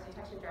 on-the-spot virus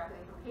detection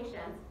directly from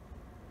patients.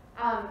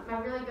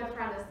 My really good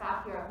friend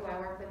Asaf here, who I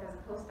work with as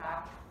a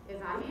postdoc, is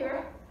on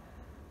here.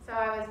 So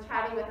I was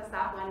chatting with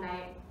Asaf one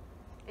night,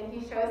 and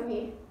he shows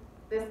me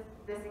this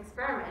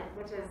experiment,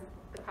 which is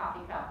the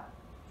coffee cup.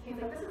 He's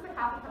like, this is the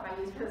coffee cup I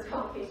used for this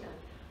publication.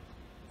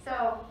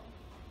 So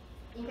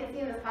you can see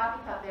in this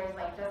coffee cup, there's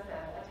like just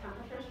a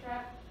temperature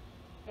strip,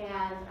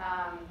 and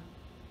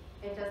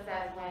it just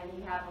says when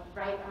you have the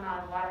right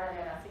amount of water in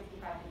it at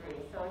 65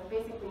 degrees. So it's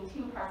basically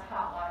 2 parts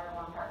hot water,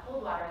 1 part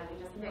cold water that you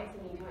just mix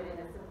and you do it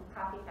in a simple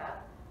coffee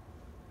cup.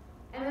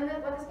 And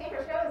then what this paper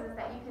shows is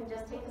that you can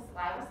just take a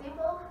saliva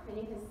sample and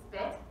you can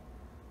spit.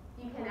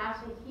 You can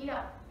actually heat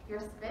up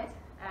your spit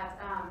at,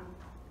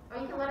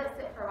 or you can let it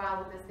sit for a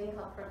while with this thing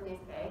called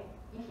proteinase K.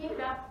 You heat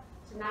it up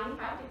to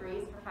 95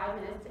 degrees for 5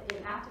 minutes to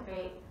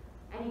inactivate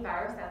any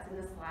virus that's in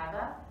the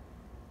saliva.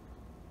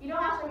 You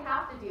don't actually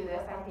have to do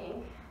this, I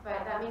think,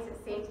 but that makes it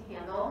safe to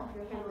handle.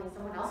 You're handling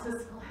someone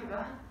else's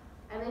saliva.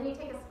 And then you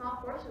take a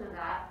small portion of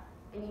that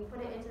and you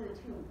put it into the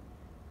tube.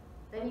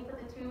 Then you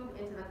put the tube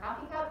into the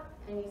coffee cup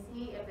and you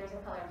see if there's a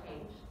color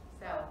change.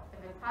 So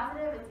if it's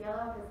positive, it's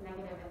yellow. If it's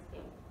negative, it's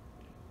pink.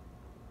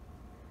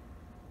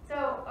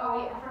 So, oh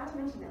wait, I forgot to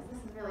mention this.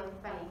 This is really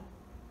funny.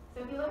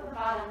 So if you look at the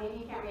bottom, maybe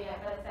you can't read it,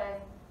 but it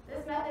says,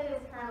 this method is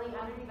currently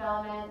under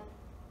development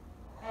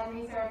and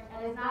research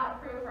and is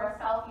not approved for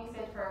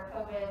self-usage for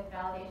COVID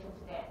validation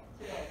today.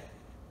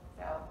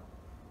 So,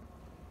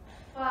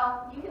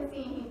 well, you can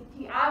see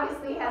he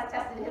obviously has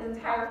tested his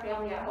entire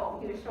family at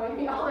home. He was showing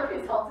me all the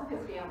results of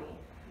his family.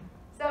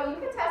 So you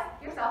can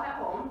test yourself at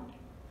home,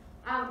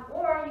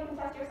 or you can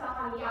test yourself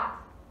on a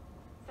yacht.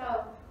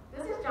 So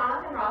this is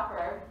Jonathan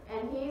Rothberg,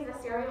 and he's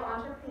a serial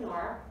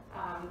entrepreneur.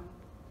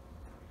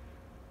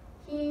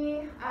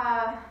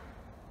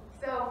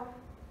 So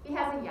he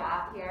has a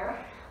yacht here.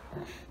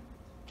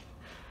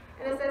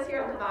 And it says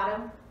here at the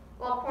bottom,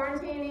 while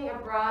quarantining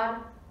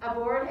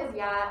aboard his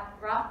yacht,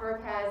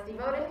 Rothberg has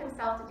devoted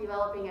himself to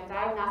developing a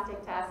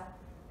diagnostic test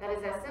that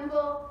is as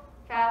simple,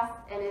 fast,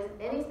 and as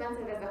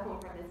inexpensive as a home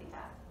pregnancy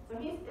test. So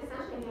he's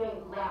essentially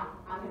doing LAMP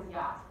on his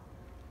yacht.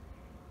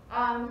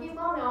 He's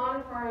well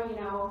known for,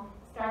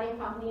 starting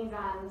companies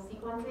on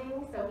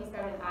sequencing. So he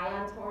started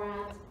Ion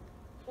Torrent,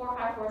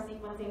 454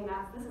 sequencing.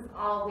 This is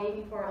all way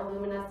before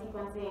Illumina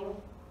sequencing.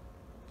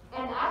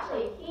 And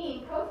actually,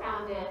 he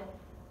co-founded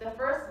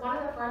one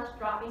of the first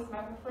drop-based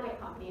microfluidic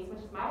companies, which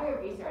is my area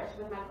of research,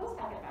 with my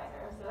postdoc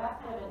advisor. So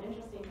that's kind of an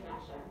interesting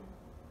connection.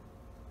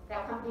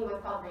 That company was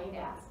called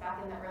Raindance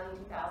back in the early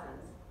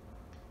 2000s.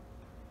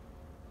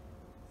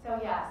 So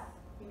yes,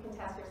 you can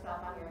test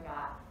yourself on your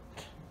yacht.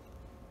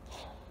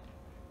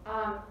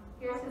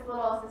 Here's his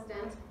little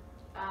assistant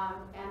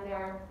and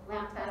their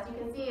lamp test. You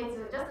can see it's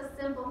just a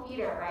simple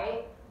heater,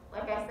 right?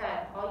 Like I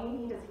said, all you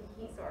need is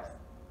a heat source.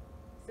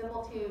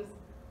 Simple tubes.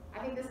 I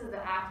think this is the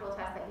actual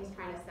test that he's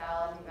trying to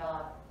sell and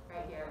develop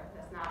right here.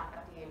 That's not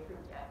FDA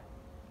approved yet.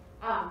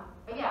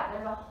 But yeah,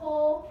 there's a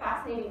whole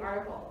fascinating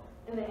article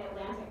in the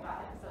Atlantic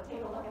about him. So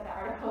take a look at that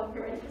article if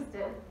you're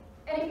interested.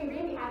 And if you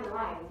read behind the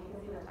lines, you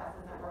can see the test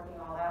isn't working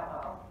all that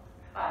well.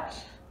 But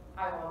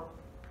I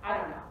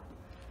don't know.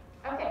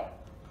 Okay.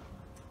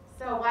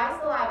 So why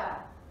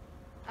saliva?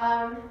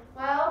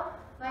 Well,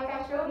 like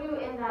I showed you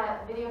in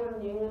that video from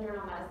the New England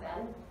Journal of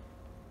Medicine,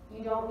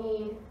 you don't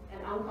need an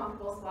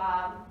uncomfortable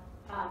swab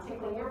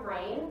tickling your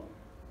brain.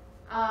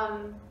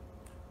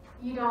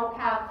 You don't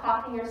have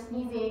coughing or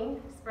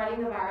sneezing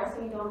spreading the virus,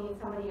 so you don't need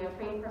somebody,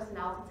 trained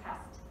personnel to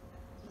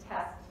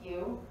test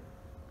you.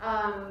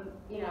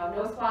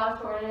 No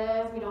swab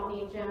shortages. We don't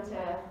need Jim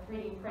to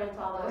 3D print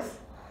all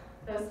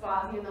those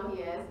swabs, even though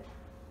he is.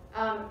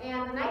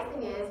 And the nice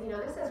thing is,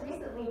 this has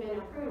recently been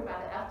approved by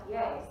the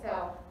FDA.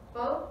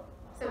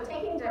 So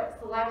taking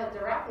saliva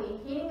directly,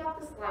 heating up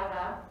the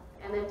saliva,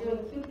 and then doing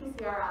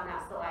qPCR on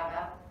that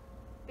saliva,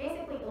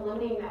 basically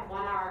eliminating that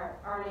 1 hour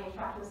RNA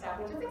extraction step,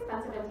 which is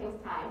expensive and takes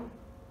time,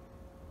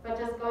 but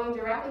just going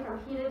directly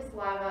from heated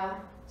saliva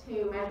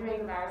to measuring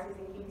the virus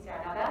using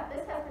qPCR. Now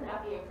this has been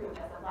FDA approved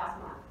as of last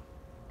month.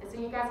 And so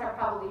you guys have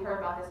probably heard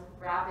about this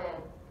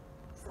rapid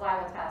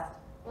saliva test.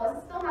 Well,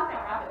 it's still not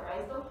that rapid, right?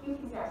 It's still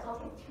qPCR, it still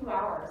takes 2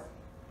 hours.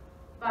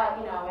 But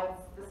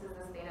this is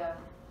the state of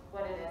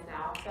what it is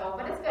now. So,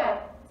 but it's good.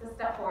 It's a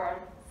step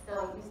forward.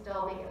 You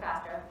still make it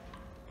faster.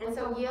 And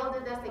so Yale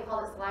did this. They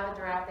called it Saliva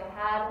Direct.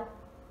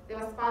 It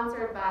was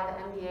sponsored by the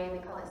MBA, and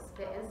they called it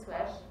Spit and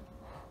Swish.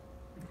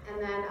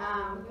 And then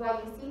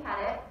UIUC had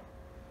it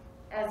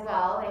as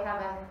well. They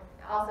have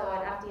also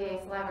an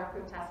FDA saliva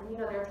approved test, and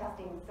they're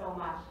testing so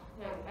much.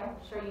 I'm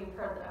sure you've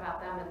heard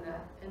about them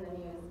in the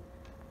news.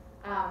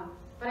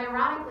 But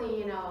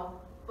ironically, I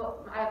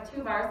have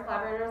 2 virus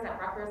collaborators at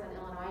Rutgers and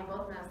Illinois.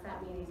 Both of them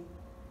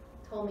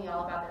told me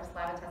all about their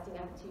saliva testing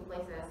at the 2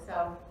 places.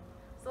 So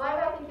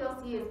saliva, I think you'll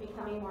see, is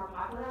becoming more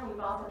popular. We've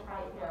also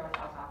tried it here, which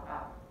I'll talk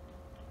about.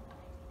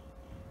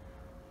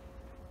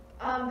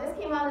 This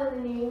came out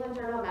in the New England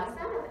Journal of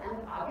Medicine at the end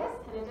of August,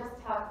 and it just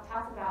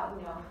talks about,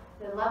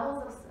 the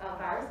levels of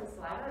virus in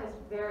saliva is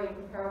very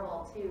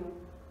comparable to,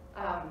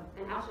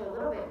 and actually a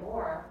little bit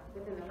more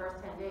within the first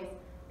 10 days,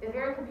 is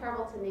very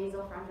comparable to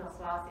nasopharyngeal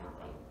swab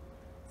sampling.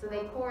 So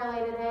they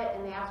correlated it,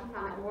 and they actually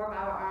found that more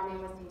bioRNA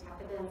was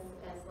detected in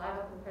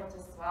saliva compared to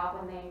swab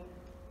when they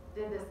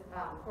did this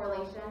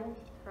correlation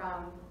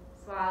from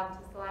swab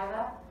to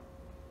saliva.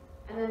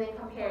 And then they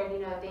compared,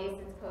 days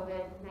since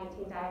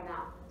COVID-19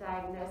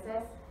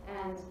 diagnosis,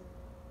 and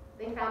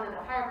they found that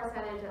a higher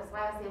percentage of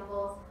saliva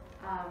samples,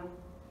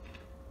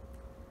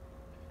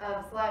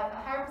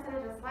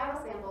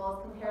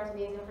 compared to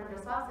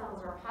nasopharyngeal swab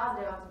samples were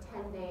positive up to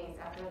 10 days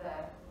after the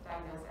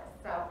diagnosis.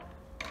 So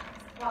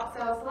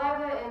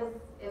saliva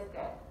is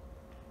good.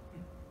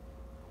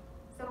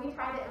 So we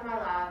tried it in my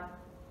lab,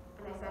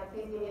 and I said,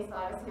 please give me a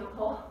saliva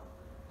sample.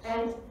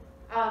 And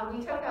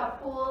we took a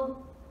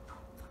pooled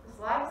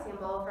saliva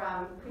sample from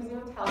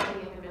presumed healthy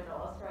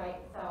individuals, right?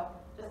 So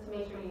just to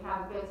make sure you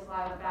have a good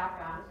saliva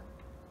background.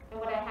 And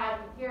what I had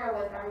here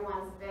was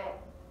everyone spit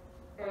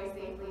very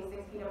safely,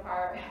 6 feet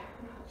apart,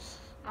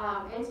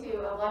 into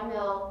a 1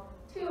 ml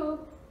tube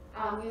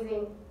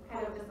using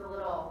kind of just a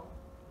little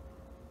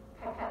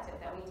pipette tip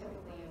that we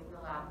typically use in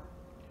the lab.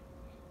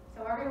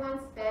 So everyone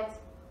spit.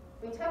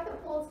 We took the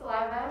pooled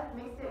saliva,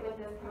 mixed it with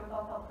this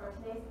chemical called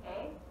proteinase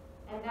A,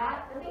 and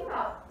the thing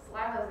about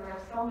saliva is there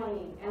are so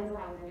many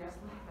enzymes in your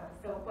saliva.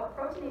 So what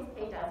proteinase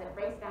A does, it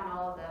breaks down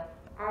all of the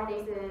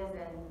RNases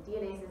and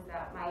DNases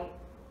that might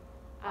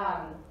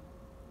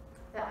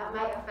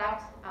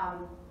affect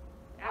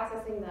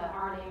accessing the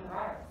RNA of the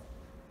virus.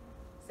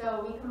 So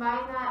we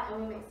combine that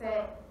and we mix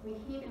it. We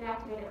heat and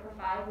activate it for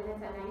 5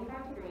 minutes at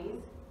 95 degrees,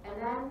 and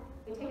then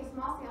we take a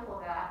small sample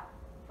of that,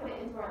 put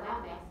it into our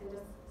lab mix, and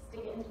just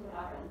stick it into an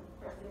oven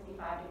for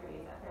 65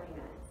 degrees at 30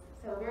 minutes.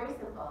 So very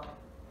simple.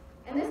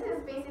 And this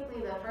is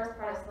basically the first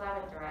part of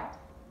Saliva Direct.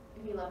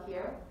 If you look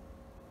here,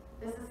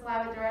 this is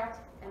Saliva Direct,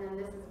 and then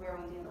this is where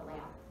we do the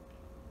lamp.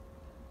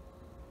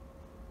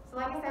 So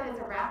like I said,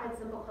 it's a rapid,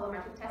 simple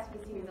colorimetric test. You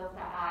can see results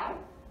by eye.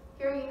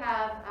 Here you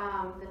have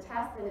the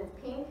test, and it's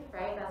pink,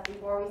 right? That's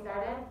before we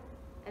started.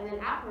 And then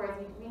afterwards,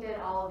 we did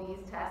all of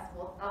these tests.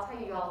 I'll tell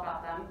you all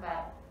about them,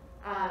 but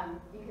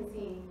you can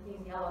see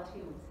these yellow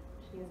tubes,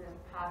 which means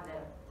it's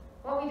positive.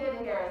 what we did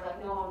here is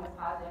like no one was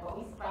positive, but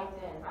we spiked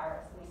in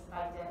virus, we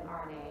spiked in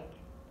RNA.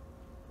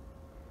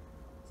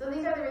 So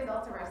these are the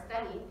results of our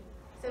study.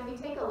 So if you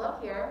take a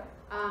look here,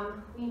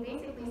 we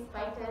basically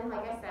spiked in,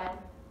 like I said,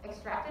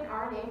 extracted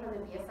RNA from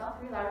the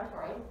BSL-3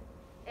 laboratory,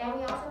 and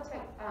we also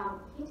took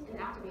heat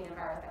inactivated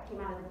virus that came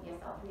out of the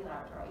BSL-3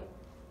 laboratory.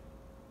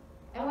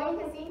 And what you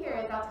can see here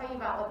is I'll tell you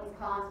about what these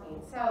columns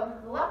mean. So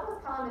the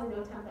leftmost column is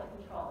no template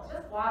control. It's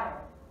just water.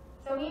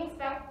 So we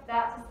expect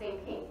that to stay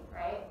pink,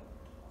 right?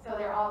 So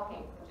they're all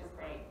pink, which is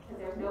great,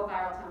 because there's no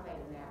viral template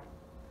in there.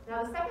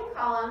 Now the second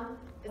column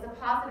is a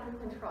positive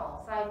control.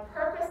 So I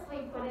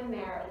purposely put in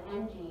there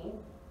an NG,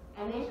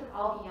 and they should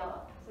all be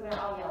yellow. So they're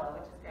all yellow,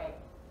 which is great.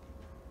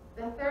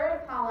 The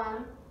third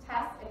column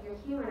tests if you're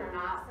human or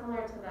not,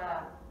 similar to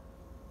the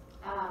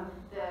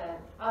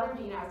other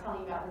gene I was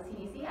telling you about in the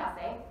CDC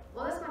assay.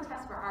 Well, this one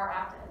tests for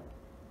R-actin.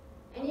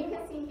 And you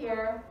can see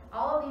here,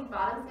 all of these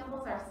bottom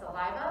samples are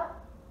saliva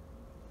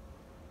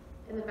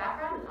in the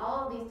background, and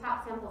all of these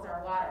top samples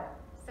are water.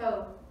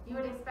 So you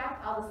would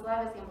expect all the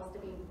saliva samples to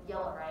be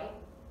yellow, right?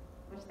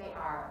 Which they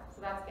are,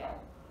 so that's good.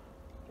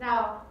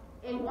 Now,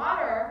 in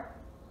water,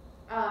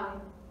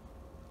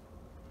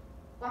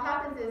 what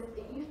happens is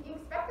that you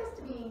expect this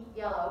to be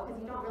yellow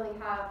because you don't really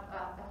have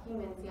a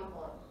human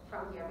sample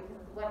from here,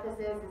 because what this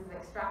is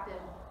extracted,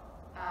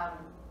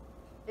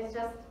 it's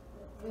just,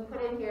 we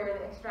put in here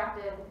the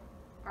extracted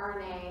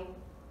RNA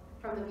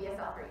from the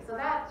BSL-3. So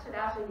that should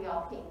actually be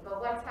all pink, but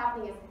what's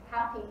happening is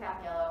half pink, half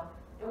yellow.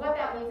 And what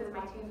that means is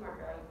my tubes weren't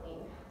very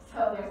clean.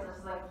 So there's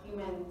just like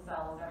human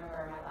cells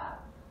everywhere in my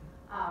lab.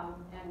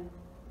 And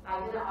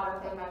I didn't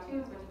autoclave my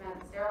tubes, which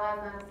meant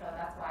sterilize them, so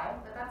that's why.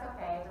 But that's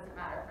okay, it doesn't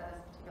matter for this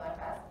particular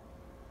test.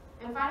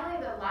 And finally,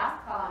 the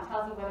last column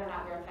tells you whether or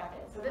not you're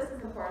infected. So this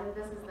is important.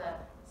 This is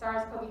the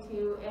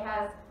SARS-CoV-2. It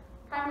has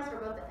primers for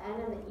both the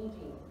N and the E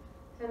gene.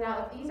 So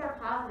now if these are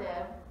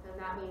positive, then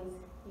that means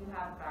you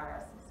have the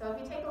virus. So if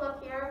you take a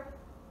look here,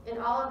 in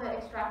all of the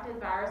extracted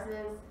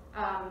viruses,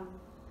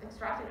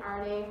 extracted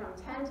RNA from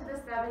 10 to the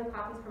 7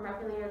 copies per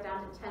microliter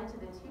down to 10 to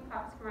the 2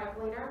 copies per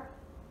microliter,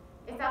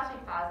 it's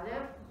actually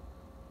positive.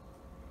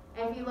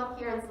 And if you look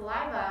here in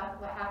saliva,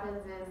 what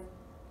happens is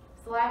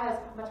saliva is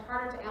much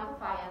harder to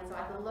amplify in, so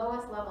at the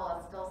lowest level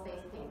it still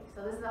stays pink.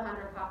 So this is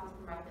 100 copies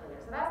per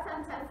microliter. So that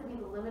tends to be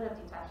the limit of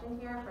detection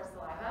here for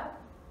saliva,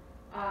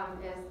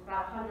 is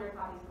about 100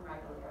 copies per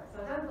microliter.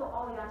 So it doesn't go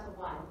all the way down to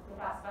 1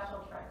 without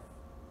special tricks.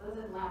 So this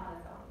is LAMP on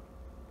its own.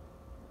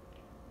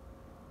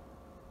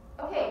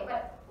 Okay,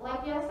 but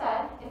like you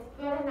said, it's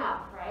good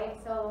enough, right?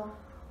 So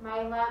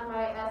as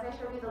I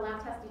showed you, the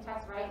LAMP test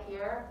detects right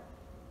here.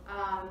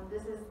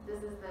 This is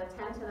the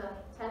 10 to the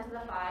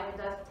 5. It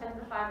does 10 to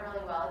the 5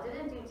 really well. It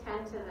didn't do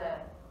 10 to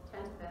the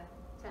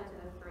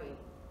 3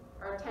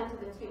 or 10 to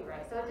the 2,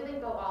 right? So it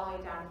didn't go all the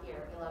way down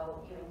here below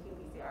even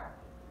qPCR.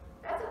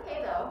 That's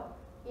okay though.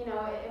 You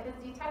know, if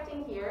it's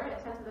detecting here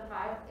at 10 to the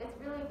 5, it's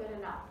really good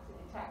enough to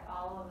detect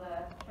all of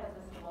the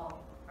transmissible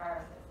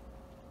viruses.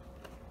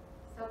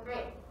 So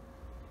great.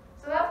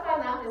 So that's why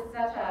LAMP is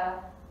such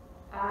a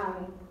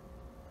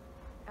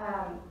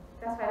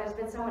that's why there's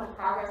been so much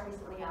progress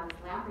recently on this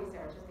LAMP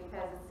research, is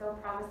because it's so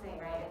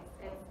promising, right?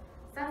 It's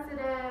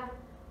sensitive,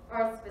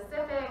 or it's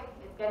specific,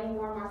 it's getting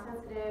more and more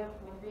sensitive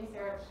with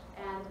research,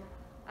 and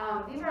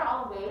these are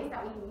all ways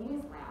that we can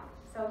use LAMP.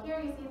 So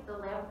here you see the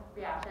LAMP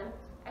reaction.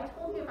 I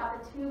told you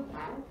about the tube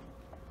one.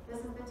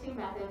 This is the tube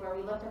method where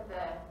we looked at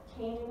the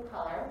change in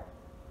color.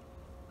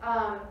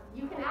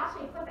 You can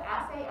actually put the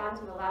assay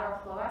onto the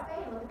lateral flow assay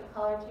and look at the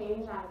color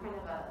change on kind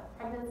of a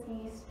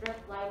pregnancy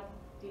strip-like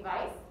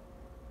device.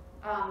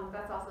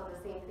 That's also the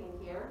same thing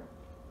here.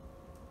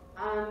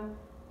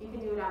 You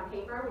can do it on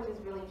paper, which is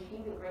really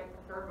cheap in great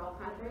third world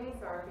countries,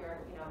 or if you're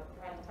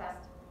trying to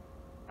test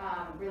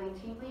really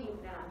cheaply, you can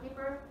put it on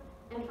paper.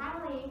 And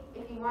finally,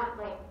 if you want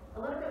like a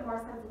little bit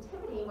more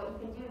sensitivity, what you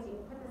can do is you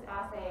can put this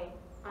assay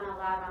on a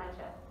lab on a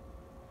chip.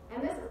 And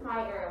this is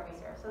my area of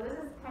research. So this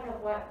is kind of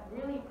what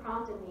really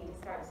prompted me to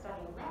start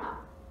studying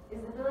LAMP,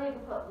 is the ability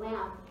to put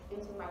LAMP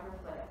into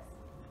microfluidics.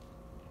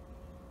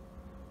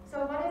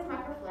 So what is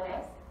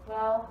microfluidics?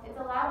 Well, it's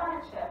a lab on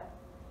a chip.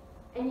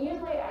 And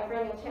usually I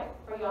bring a chip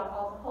for you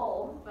all to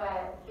hold,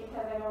 but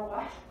because I don't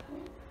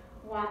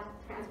want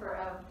transfer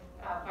of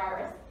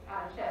virus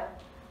on a chip,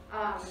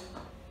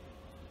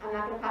 I'm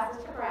not going to pass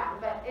this chip around.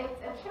 But it's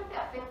a chip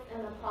that fits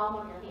in the palm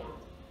of your hand.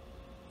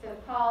 So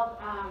it's called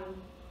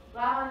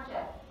lab on a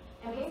chip.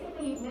 And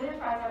basically you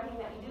miniaturize everything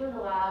that you do in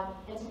the lab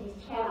into these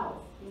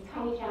channels, these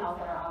tiny channels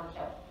that are on the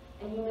chip.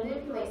 And you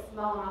manipulate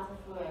small amounts of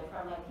fluid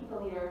from like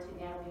picoliter to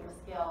nanometer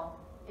scale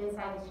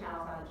inside these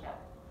channels on the chip.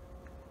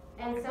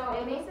 And so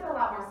it makes it a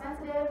lot more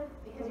sensitive,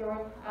 because you're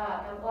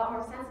a lot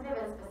more sensitive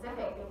and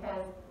specific,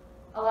 because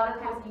a lot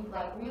of times you've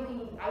like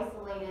really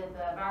isolated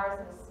the virus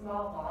in a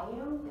small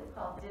volume. It's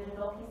called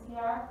digital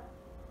PCR.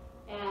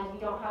 And you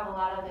don't have a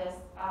lot of this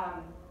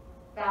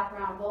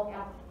background bulk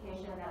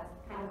amplification that's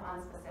kind of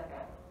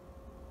unspecific.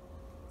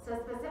 So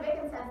specific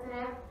and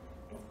sensitive,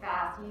 it's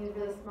fast. You use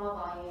really small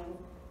volumes.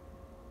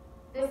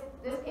 This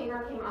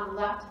paper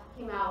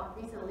came out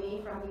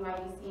recently from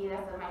UIDC.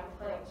 That's a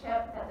microfluidic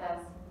chip that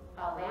does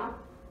a lamp.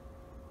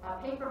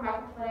 Paper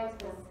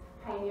microfluidics was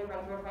pioneered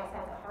by George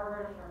Whitesides at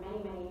Harvard for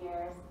many, many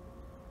years.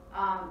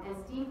 And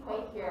Steve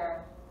Quake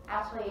here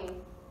actually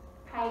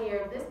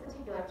pioneered this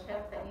particular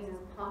chip that uses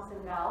pumps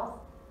and valves.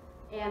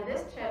 And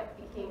this chip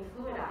became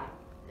Fluidigm.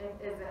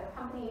 A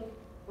company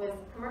was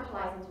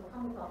commercialized into a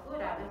company called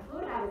Fluidigm. And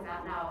Fluidigm is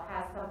out now,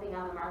 has something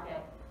on the market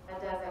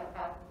that does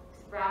a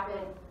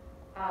rapid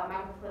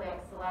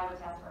microfluidic saliva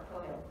test for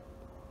COVID.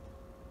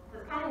 So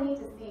it's kind of neat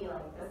to see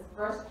like this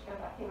first chip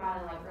that came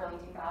out in like early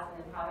 2000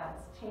 and how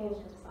that's changed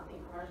into something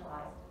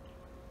commercialized.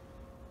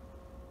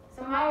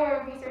 So my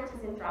area of research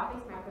is in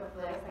drop-based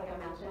microfluidics, like I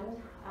mentioned.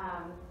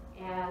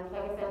 And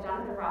like I said,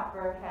 Jonathan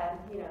Rothberg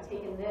had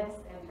taken this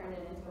and turned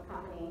it into a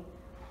company.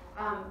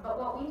 But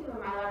what we do in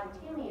my lab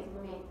routinely is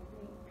we make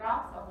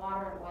drops of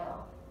water and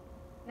oil.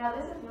 Now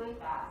this is really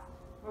fast.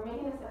 We're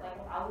making this at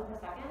like 1,000 per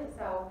second.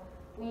 So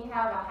we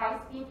have a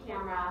high-speed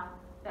camera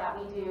that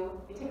we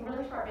take a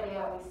really short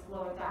video and we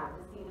slow it down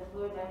to see the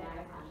fluid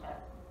dynamics on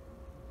chip.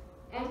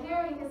 And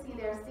here you can see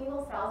there's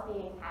single cells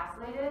being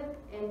encapsulated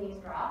in these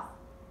drops.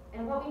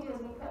 And what we do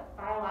is we put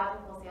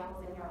biological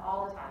samples in here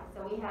all the time.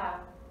 So we have,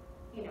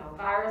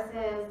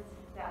 viruses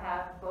that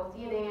have both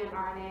DNA and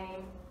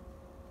RNA,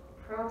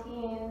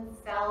 proteins,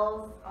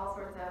 cells, all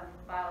sorts of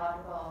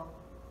biological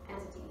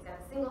entities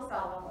at the single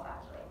cell level,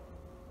 actually.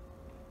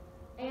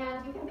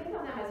 And you can think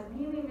of them as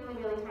really, really,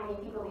 really tiny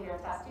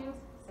picoliter test tubes.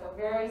 So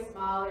very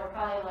small. They're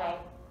probably like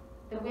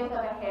the width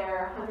of a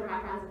hair, 100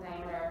 microns in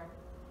diameter.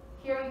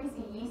 Here you can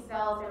see yeast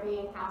cells are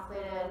being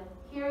encapsulated.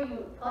 Here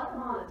you collect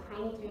them all in a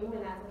tiny tube,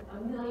 and that's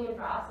 1 million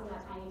drops in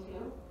that tiny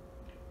tube.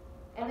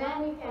 And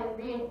then you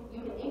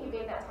can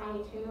incubate that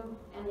tiny tube,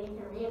 and then you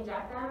can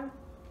re-inject them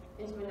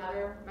into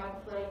another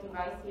microfluidic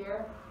device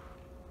here.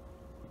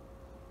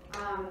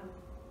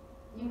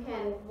 You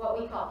can, what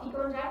we call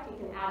pico-inject, you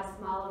can add a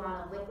small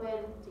amount of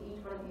liquid to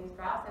each one of these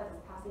drops as it's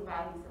passing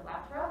by these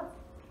electrodes.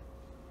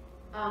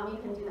 You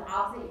can do the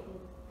opposite. You can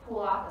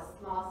pull off a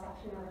small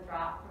section of the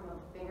drop from a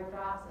bigger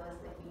drop, so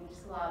it's a huge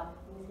slug.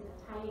 You see the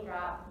tiny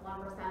drop,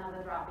 1% of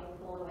the drop being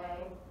pulled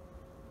away.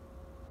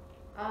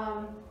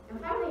 And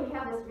finally, we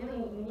have this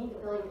really unique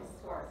ability to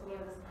sort. So we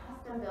have this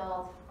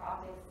custom-built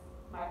optics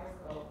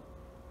microscope,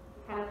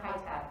 kind of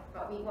high-tech.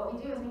 But what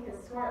we do is we can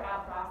sort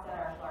out drops that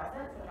are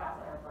fluorescent, so drops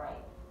that are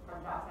bright,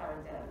 from drops that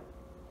are dim.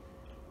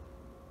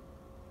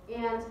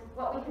 And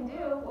what we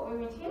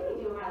routinely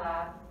do in my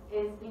lab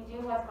is we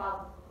do what's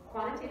called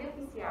quantitative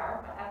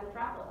PCR, but at the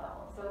droplet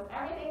level. So it's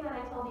everything that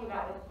I told you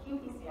about with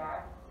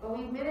qPCR, but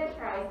we've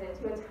miniaturized it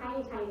to a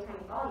tiny, tiny,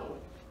 tiny volume.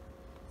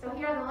 So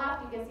here on the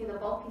left, you can see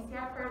the bulk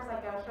PCR curves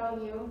like I was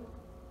showing you.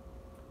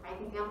 Right,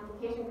 these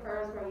amplification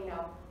curves where,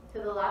 to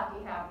the left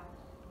you have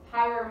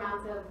higher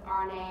amounts of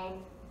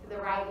RNA, to the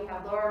right you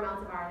have lower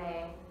amounts of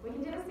RNA. We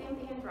can do the same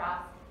thing in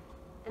drops,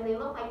 and they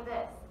look like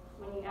this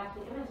when you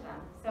actually image them.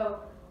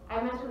 So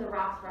I mentioned the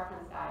ROX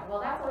reference dye. Well,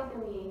 that's always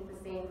going to be the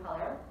same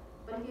color,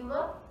 but if you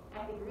look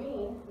at the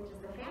green, which is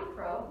the FAM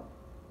probe,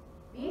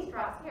 these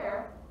drops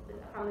here,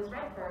 from this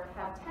red curve,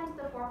 have 10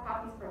 to the 4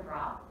 copies per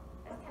drop.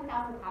 That's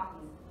 10,000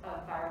 copies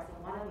of virus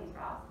in one of these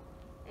drops.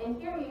 And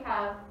here you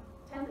have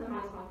 10 to the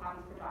minus 1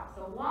 copies per drop.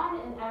 So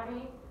 1 in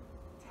every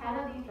 10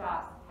 of these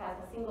drops has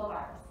a single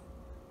virus.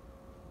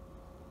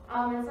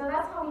 And so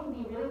that's how we can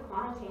be really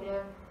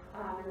quantitative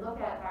and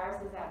look at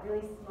viruses at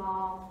really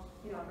small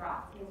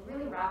drops. It's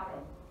really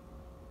rapid.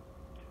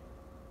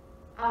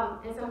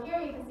 And so here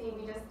you can see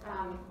we just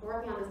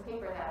working on this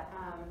paper that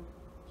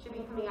should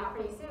be coming out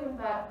pretty soon,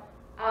 but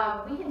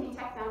we can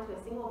detect down to a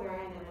single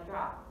variant in a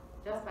drop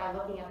just by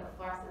looking at the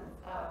fluorescence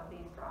of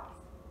these drops.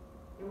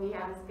 And we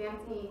have this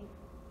fancy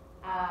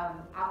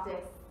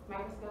optics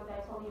microscope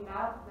that I told you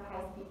about, the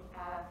high-speed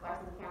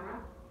fluorescence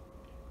camera.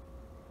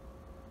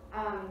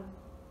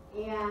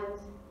 And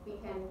we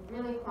can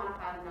really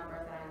quantify the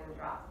numbers that are in the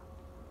drops.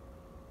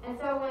 And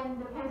so when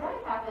the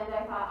pandemic happened,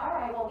 I thought, all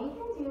right, well, we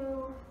can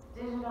do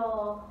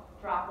digital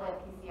droplet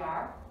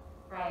PCR,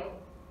 right,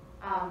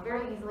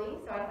 very easily.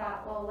 So I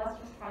thought, well, let's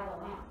just try the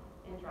lamp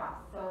in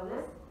drops. So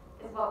this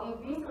is what we've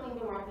recently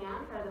been working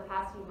on for the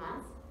past few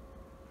months.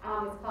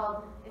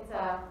 It's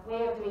a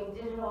way of doing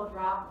digital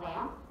drop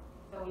lamp.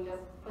 So we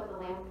just put the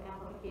lamp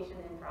amplification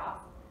in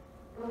drops.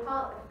 And we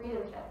call it the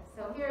Freedom Chip.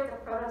 So here is a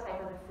prototype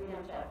of the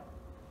Freedom Chip.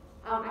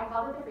 I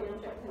called it the Freedom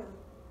Chip because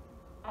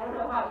I don't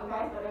know about you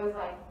guys, but it was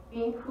like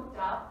being cooped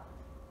up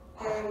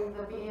during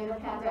the beginning of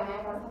the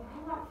pandemic. I was like, I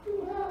want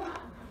freedom.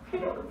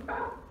 Freedom.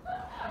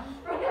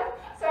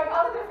 So I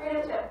called it the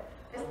Freedom Chip.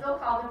 It's still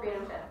called the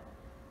Freedom Chip.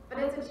 But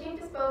it's a cheap,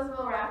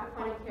 disposable, rapid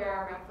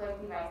point-of-care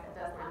microfluidic device that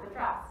does lamp and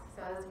drops.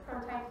 So this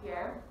prototype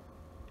here.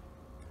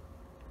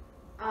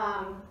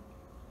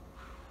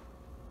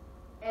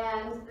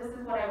 And this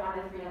is what I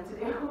wanted Freedom to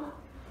do.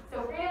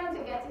 So freedom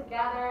to get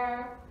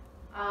together,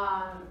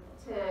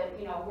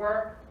 to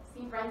work,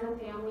 see friends and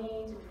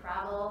family, to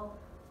travel,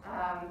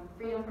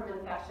 freedom from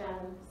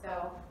infection.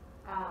 So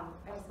I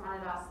just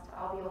wanted us to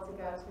all be able to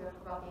go to a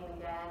football game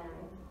again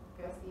and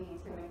go see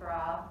Tim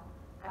McGraw.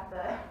 at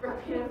the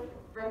Brick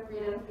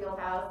Breeden field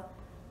house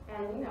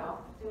and, you know,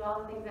 do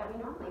all the things that we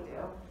normally do.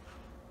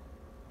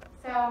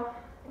 So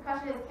the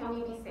question is, can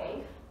we be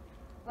safe?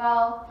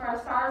 Well, for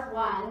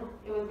SARS-1,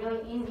 it was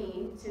really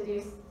easy to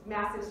do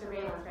massive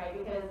surveillance, right?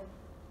 Because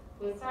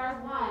with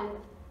SARS-1,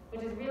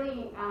 which is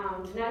really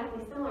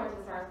genetically similar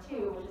to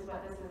SARS-2, which is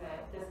what this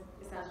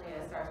essentially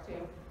is,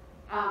 SARS-2.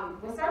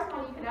 With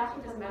SARS-1, you could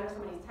actually just measure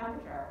somebody's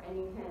temperature, and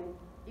you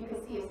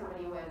could see if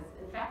somebody was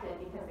infected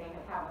because they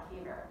could have a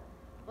fever.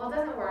 Well, it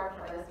doesn't work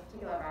for this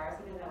particular virus,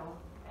 even though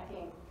I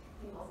think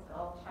people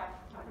still check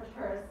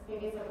temperatures.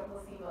 Maybe it's like a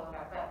placebo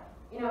effect, but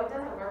you know, it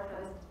doesn't work for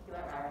this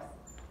particular virus.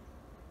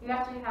 You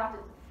actually have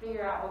to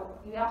figure out,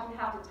 you actually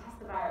have to test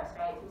the virus,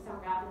 right, through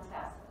some rapid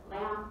tests.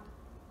 LAMP,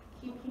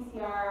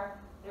 qPCR,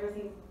 there's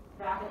these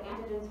rapid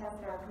antigen tests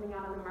that are coming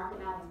out on the market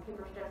now, these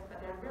paper strips, but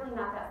they're really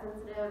not that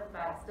sensitive,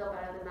 but still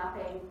better than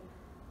nothing.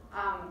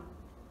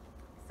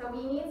 So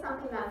we need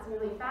something that's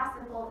really fast,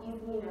 simple,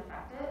 easy, and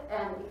effective.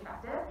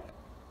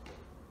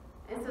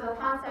 And so the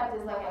concept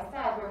is, like I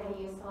said, we're going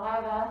to use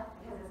saliva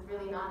because it's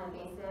really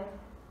non-invasive.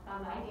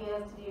 The idea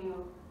is to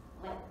do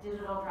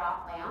digital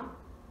drop lamp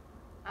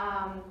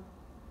and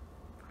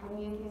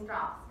use these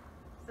drops.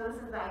 So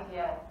this is the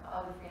idea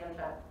of the Freedom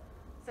Chip.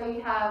 So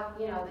you have,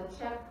 you know, the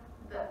chip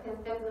that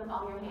fits in the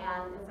palm of your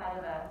hand inside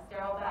of a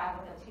sterile bag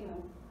with a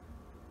tube.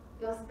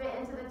 You'll spit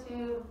into the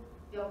tube.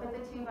 You'll put the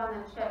tube on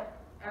the chip.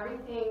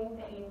 Everything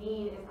that you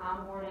need is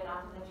onboarded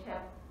onto the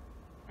chip,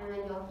 and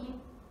then you'll heat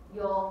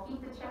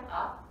the chip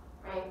up,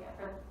 right,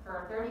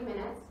 for 30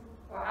 minutes.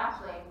 Or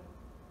actually,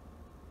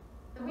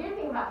 the weird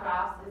thing about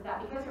drops is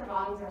that because your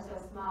volumes are so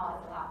small,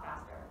 it's a lot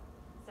faster.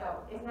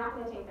 So it's not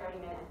going to take 30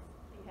 minutes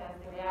because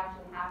the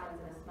reaction happens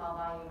in a small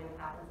volume and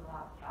it happens a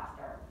lot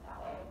faster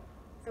that way.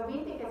 So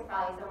we think it's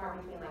probably somewhere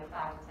between like 5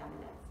 to 10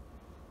 minutes.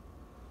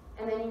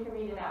 And then you can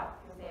read it out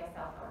with, say, a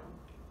cell phone.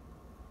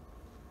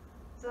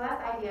 So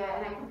that's the idea,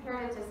 and I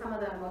compared it to some of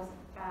the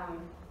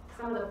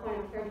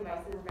point-of-care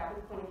devices,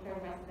 rapid point-of-care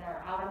devices that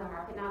are out on the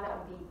market now that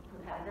would be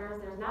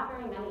competitors. There's not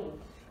very many,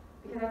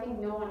 because I think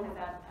no one has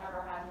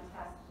ever had to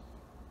test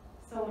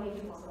so many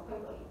people so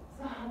quickly.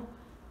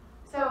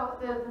 So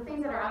the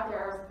things that are out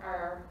there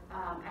are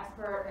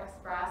Expert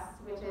Express,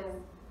 which is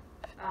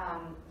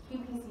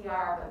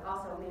qPCR, but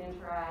also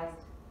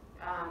miniaturized,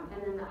 and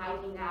then the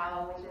ID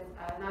Now, which is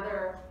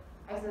another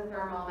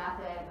isothermal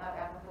method of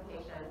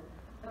amplification.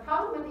 The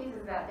problem with these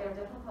is that they're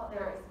difficult,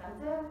 they're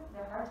expensive,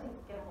 they're hard to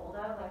get a hold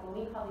of. Like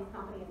when we call these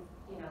companies,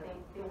 you know, they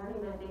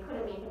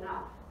couldn't make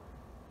enough.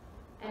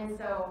 And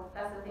so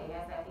that's the thing,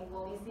 is I think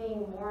we'll be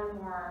seeing more and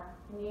more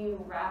new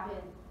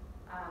rapid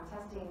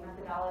testing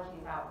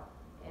methodologies out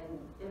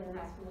in the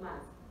next few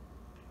months,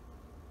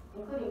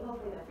 including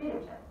hopefully the Freedom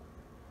Chip.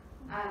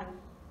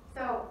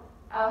 So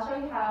I'll show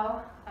you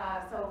how,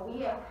 so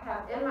we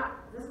have,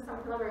 this is some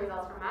preliminary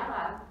results from my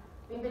lab.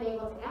 We've been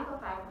able to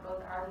amplify for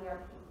both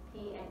RDRP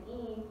and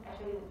E. I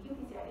showed you the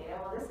qPCR data.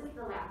 Well, this is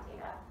the LAMP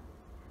data.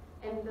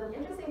 And the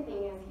interesting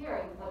thing is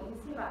here, what you can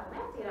see about the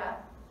LAMP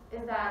data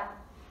is that,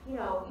 you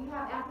know, you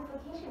have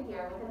amplification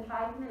here within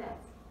 5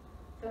 minutes.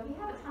 So if you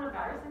have a ton of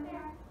virus in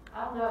there,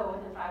 I'll know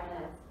within 5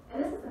 minutes.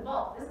 And this is in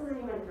bulk. This isn't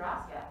even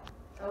drops yet.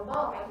 So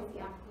bulk, I can see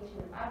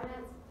amplification in 5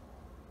 minutes.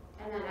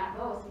 And then at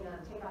most, you know,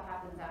 the takeoff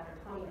happens after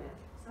 20 minutes.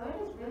 So it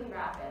is really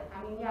rapid.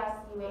 I mean, yes,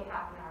 you wait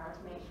half an hour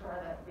to make sure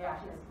that the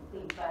reaction is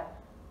complete, but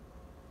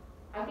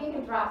I think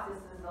in drops, this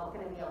is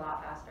going to be a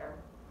lot faster.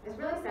 It's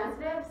really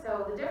sensitive,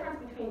 so the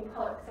difference between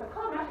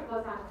colorimetric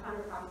goes down to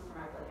 100 copies per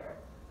microliter.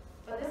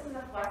 But this is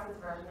a fluorescence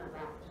version of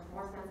LAMP, which is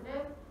more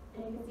sensitive.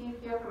 And you can see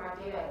here from our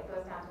data, it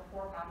goes down to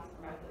 4 copies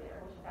per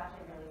microliter, which is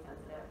actually really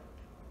sensitive.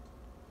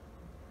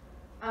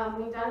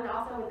 We've done it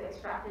also with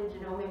extracted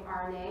genomic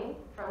RNA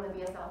from the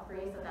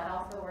BSL-3, so that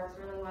also works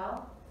really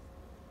well.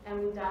 And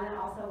we've done it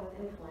also with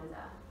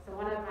influenza. So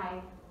one of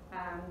my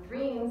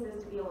dreams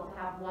is to be able to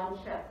have one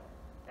chip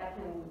that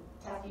can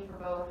test you for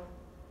both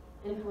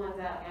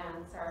influenza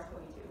and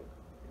SARS-CoV-2,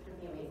 which would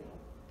be amazing.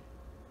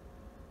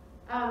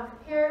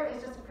 Here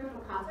is just a proof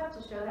of concept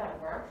to show that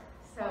it works.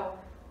 So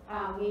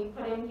we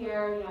put in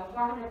here, you know,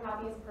 400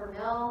 copies per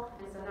mil,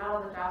 and so not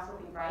all the drops will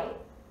be bright.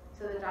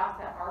 So the drops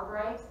that are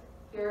bright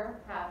here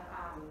have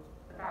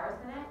the virus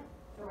in it.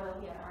 So we're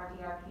looking at the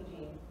RDRP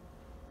gene.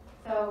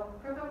 So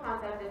proof of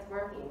concept is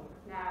working.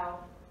 Now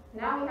we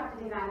have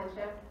to design the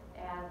chip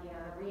and, you know,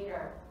 the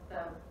reader,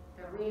 the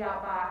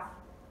readout box,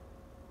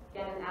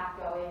 get an app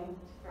going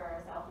for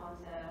a cell phone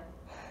to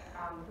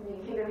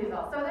communicate the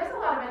results. So there's a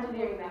lot of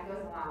engineering that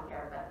goes along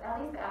here, but at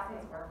least the assay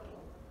is working.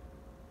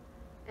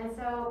 And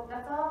so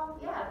that's all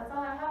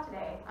I have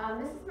today.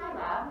 This is my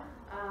lab,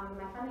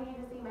 my funding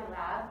agency, my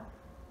lab.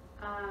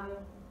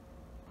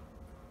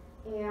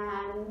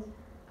 And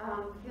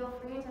feel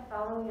free to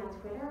follow me on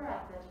Twitter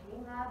at the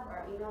Chang Lab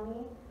or email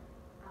me.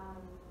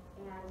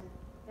 And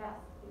yes,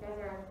 you guys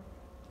are,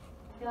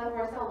 I feel like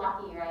we're so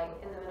lucky, right,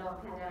 in the middle of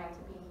the pandemic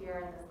to be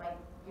here in this like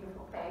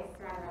beautiful place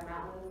surrounded by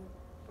mountains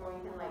where we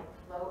can like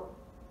float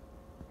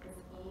and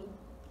ski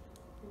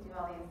and do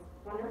all these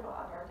wonderful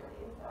outdoor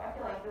activities. So I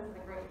feel like this is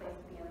a great place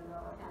to be in the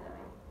middle of a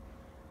pandemic.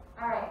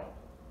 All right,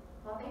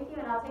 Well, thank you,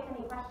 and I'll take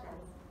any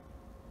questions.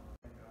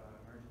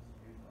 Emergency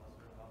use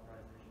also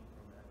authorization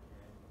from the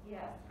FDA?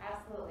 Yes,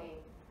 absolutely.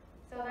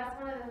 So that's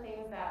one of the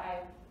things that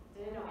I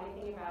didn't know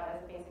anything about as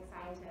a basic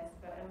scientist,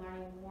 but I'm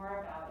learning more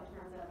about in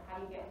terms of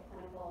how you get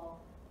clinical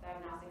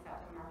diagnostics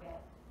out to the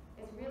market.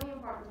 It's really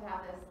important to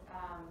have this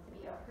to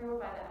be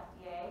approved by the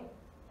FDA,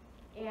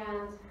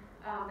 and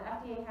the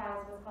FDA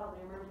has what's called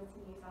an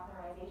emergency use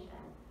authorization.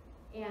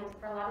 And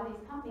for a lot of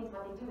these companies,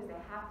 what they do is they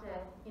have to,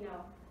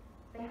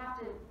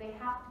 they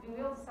have to be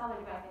able to sell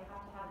their device. They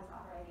have to have this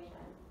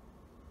authorization.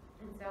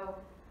 And so,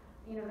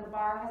 the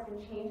bar has been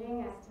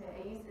changing as to,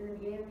 in the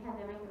beginning of the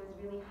pandemic, it was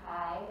really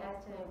high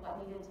as to what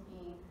needed to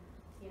be,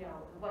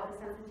 what the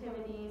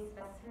sensitivity,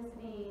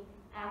 specificity,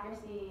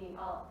 accuracy,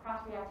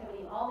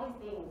 cross-reactivity, all these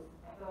things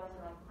that go into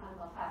like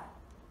clinical tests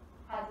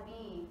had to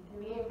be, in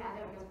the beginning of the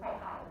pandemic, it was quite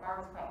high. The bar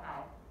was quite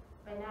high.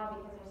 But now,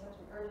 because there's such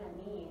an urgent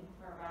need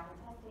for rapid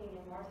testing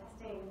and more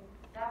testing,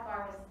 that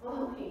bar has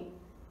slowly,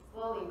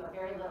 but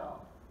very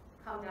little,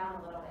 come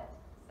down a little bit.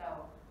 So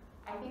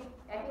I think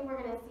we're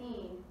going to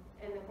see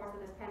in the course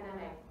of this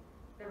pandemic,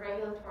 the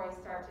regulatory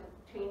start to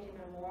change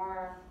even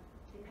more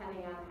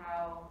depending on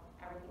how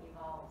everything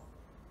evolves.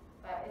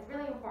 But it's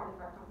really important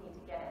for a company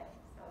to get it.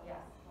 So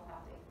yes, we'll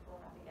have to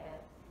get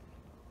it.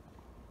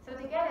 So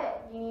to get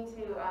it, you need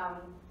to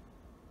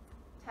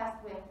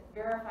test with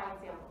verified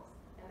samples,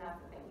 and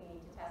that's the thing. You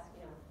need to test,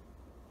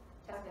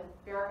 test with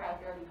verified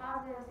 30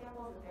 positive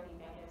samples and 30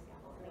 negative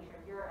samples, and make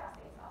sure your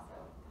assay is also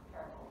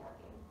comparable and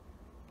working.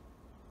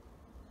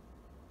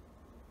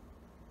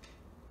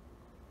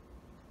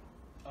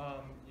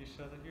 You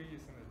showed that you're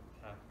using the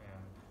TACMan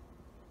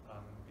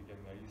in the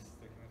beginning. Are you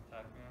sticking with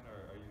TACMan,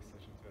 or are you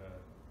switching to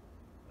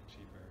a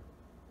cheaper?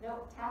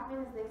 No,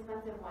 TACMan is the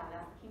expensive one.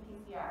 That's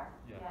qPCR.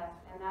 Yeah. Yes,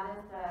 and that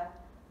is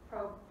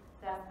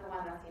that's the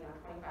one that's $25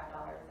 a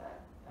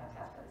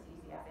test for the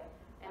CUC assay,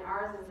 and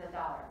ours is $1,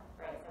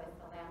 right? So it's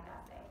the LAMP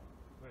assay.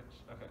 Which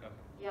okay.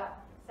 Yeah.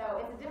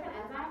 So it's a different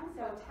enzyme.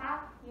 So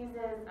TAC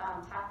uses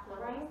TAC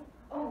polymerase.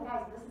 Oh,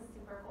 guys, this is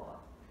super cool.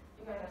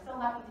 You guys are so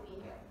lucky to be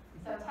here.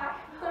 So TAC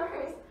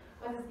polymerase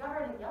was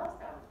discovered in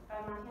Yellowstone by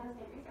Montana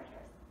State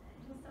researchers,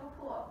 which is so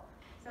cool.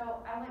 So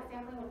I went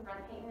sampling with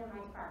Brent Payton in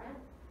my department,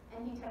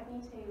 and he took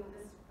me to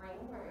the spring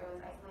where it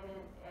was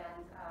isolated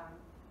and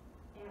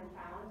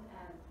found,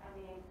 and I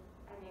made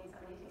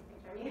somebody take a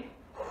picture of me.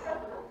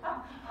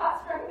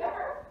 Hot spring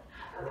there.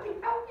 I was like,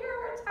 I'm here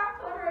where TAC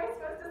polymerase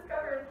was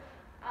discovered.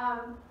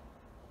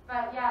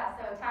 But yeah,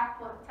 so TAC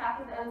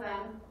is the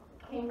enzyme,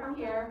 came from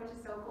here, which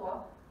is so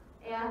cool.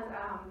 And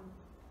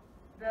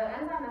the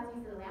enzyme that's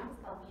used in LAMP is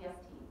called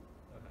BST.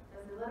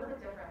 It's a little bit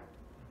different.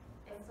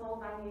 It's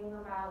sold by New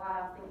England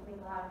Biolabs. They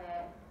make a lot of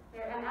it.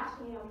 And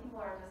actually,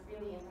 people are just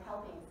really into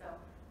helping. So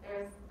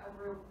there's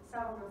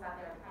several groups out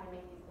there trying to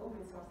make these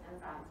open source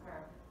enzymes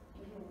where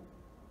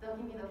they'll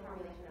give you the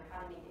formulation of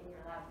how to make it in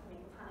your lab. You can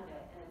make a ton of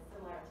it, and it's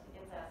similar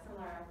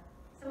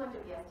to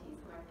BST,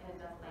 and it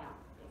does LAMP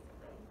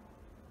basically.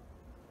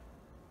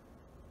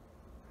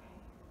 Okay.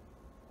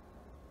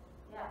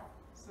 Yes.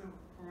 So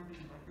for the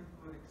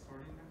microfluidic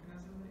sorting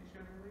mechanism that you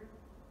showed earlier,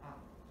 just out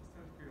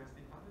of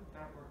curiosity, how did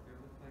that work? It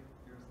looked like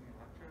there was an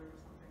electrode or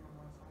something on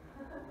one side.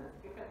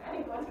 That's good. I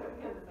didn't go into it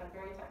because it's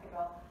very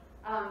technical.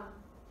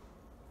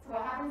 So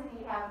what happens is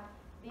you have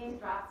these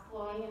drops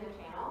flowing in a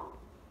channel,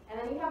 and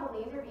then you have a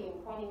laser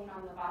beam pointing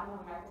from the bottom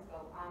of a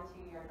microscope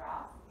onto your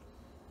drops.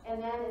 And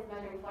then it's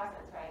measuring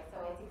fluorescence, right? So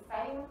it's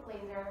exciting with the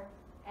laser,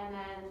 and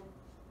then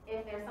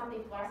if there's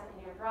something fluorescent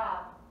in your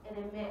drop, it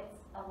emits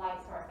a light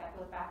source that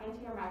goes back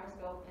into your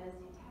microscope and is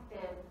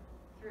detected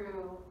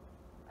through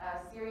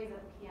a series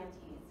of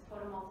PMTs,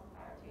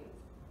 photomultiplier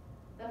tubes.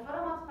 The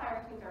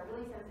photomultiplier tubes are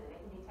really sensitive.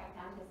 They can detect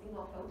down to a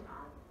single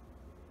photon.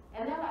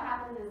 And then what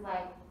happens is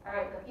all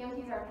right, the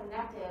PMTs are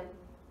connected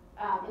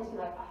into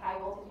a high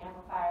voltage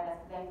amplifier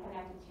that's then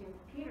connected to a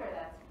computer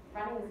that's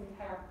running this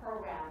entire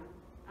program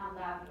on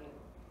LabVIEW.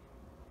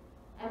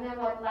 And then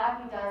what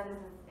LabVIEW does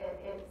is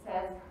it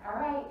says, all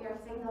right, your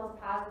signal is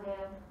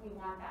positive, we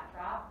want that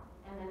drop,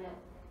 and then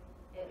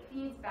it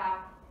feeds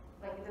back,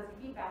 it does a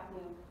feedback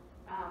loop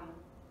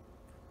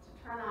to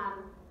turn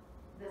on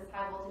this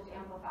high voltage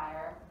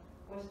amplifier,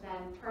 which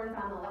then turns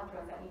on the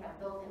electrodes that you have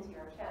built into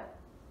your chip,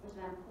 which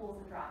then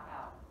pulls the drop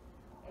out.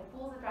 It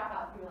pulls the drop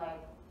out through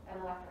an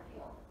electric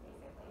field,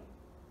 basically,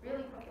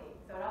 really quickly.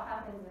 So it all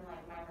happens in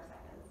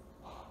microseconds.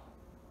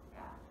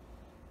 Yeah.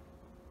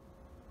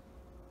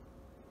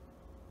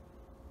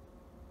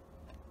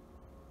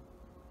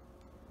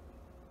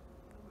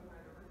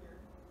 Right over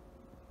here.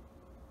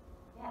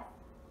 Yes.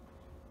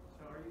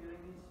 So are you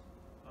getting these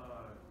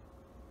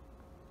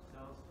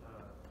cells to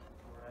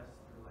fluoresce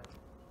through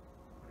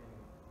putting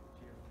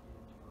GFP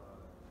into a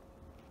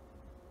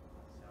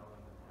cell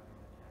and then having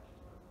it attached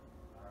to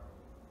viral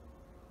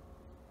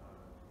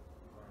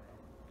RNA?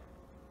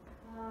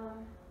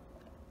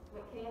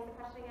 Wait, can you ask the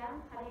question again?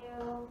 How do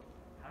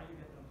you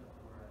get them to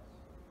fluoresce?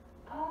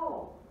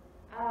 Oh,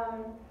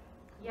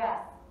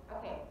 yes.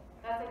 Okay,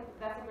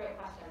 that's a great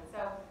question. So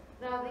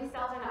no, these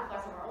cells are not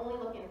fluorescent. We're only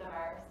looking at the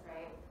virus,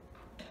 right?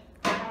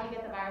 How do you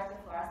get the virus to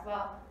fluoresce?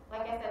 Well, like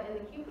in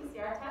the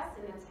qPCR test,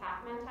 in the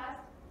TACMan test,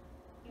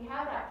 you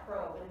have that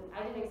probe, and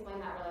I didn't explain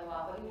that really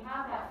well, but you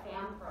have that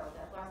FAM probe,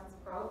 that fluorescence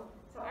probe.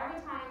 So every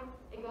time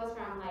it goes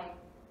from like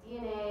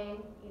DNA,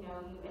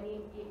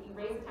 you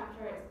raise the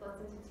temperature, it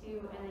splits into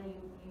two, and then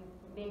you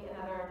make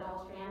another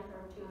double strand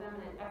from two of them,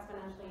 and it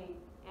exponentially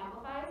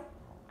amplifies.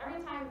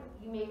 Every time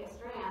you make a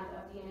strand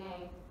of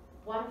DNA,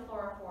 one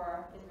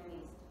fluorophore is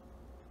released.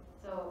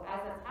 So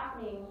as that's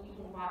happening, you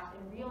can watch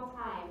in real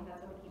time.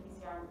 That's what the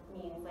qPCR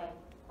means, like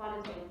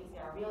quantitative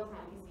PCR,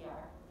 real-time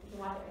PCR. You can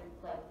watch it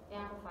like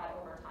amplify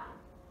over time.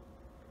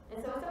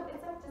 And so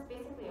it's like just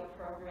basically a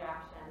probe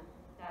reaction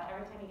that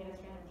every time you get a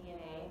strand of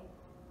DNA,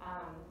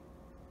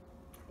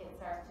 it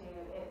starts to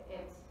it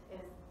is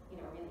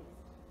released.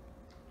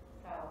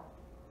 So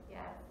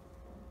yeah,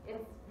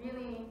 it's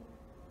really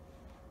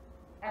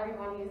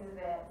everyone uses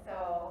it.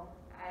 So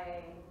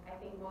I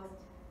think most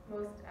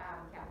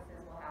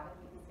campuses will have a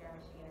qPCR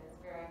machine, and it's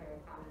very, very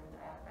common in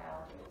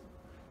biology.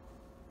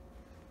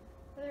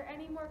 Are there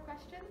any more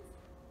questions?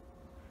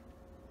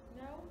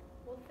 No?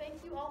 Well,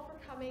 thank you all for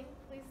coming.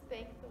 Please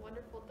thank the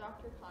wonderful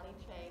Dr. Connie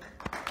Chang.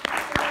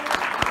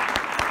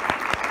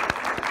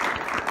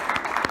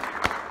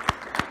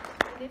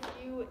 And if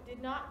you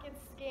did not get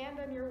scanned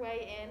on your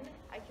way in,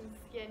 I can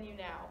scan you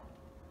now.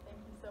 Thank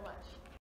you so much.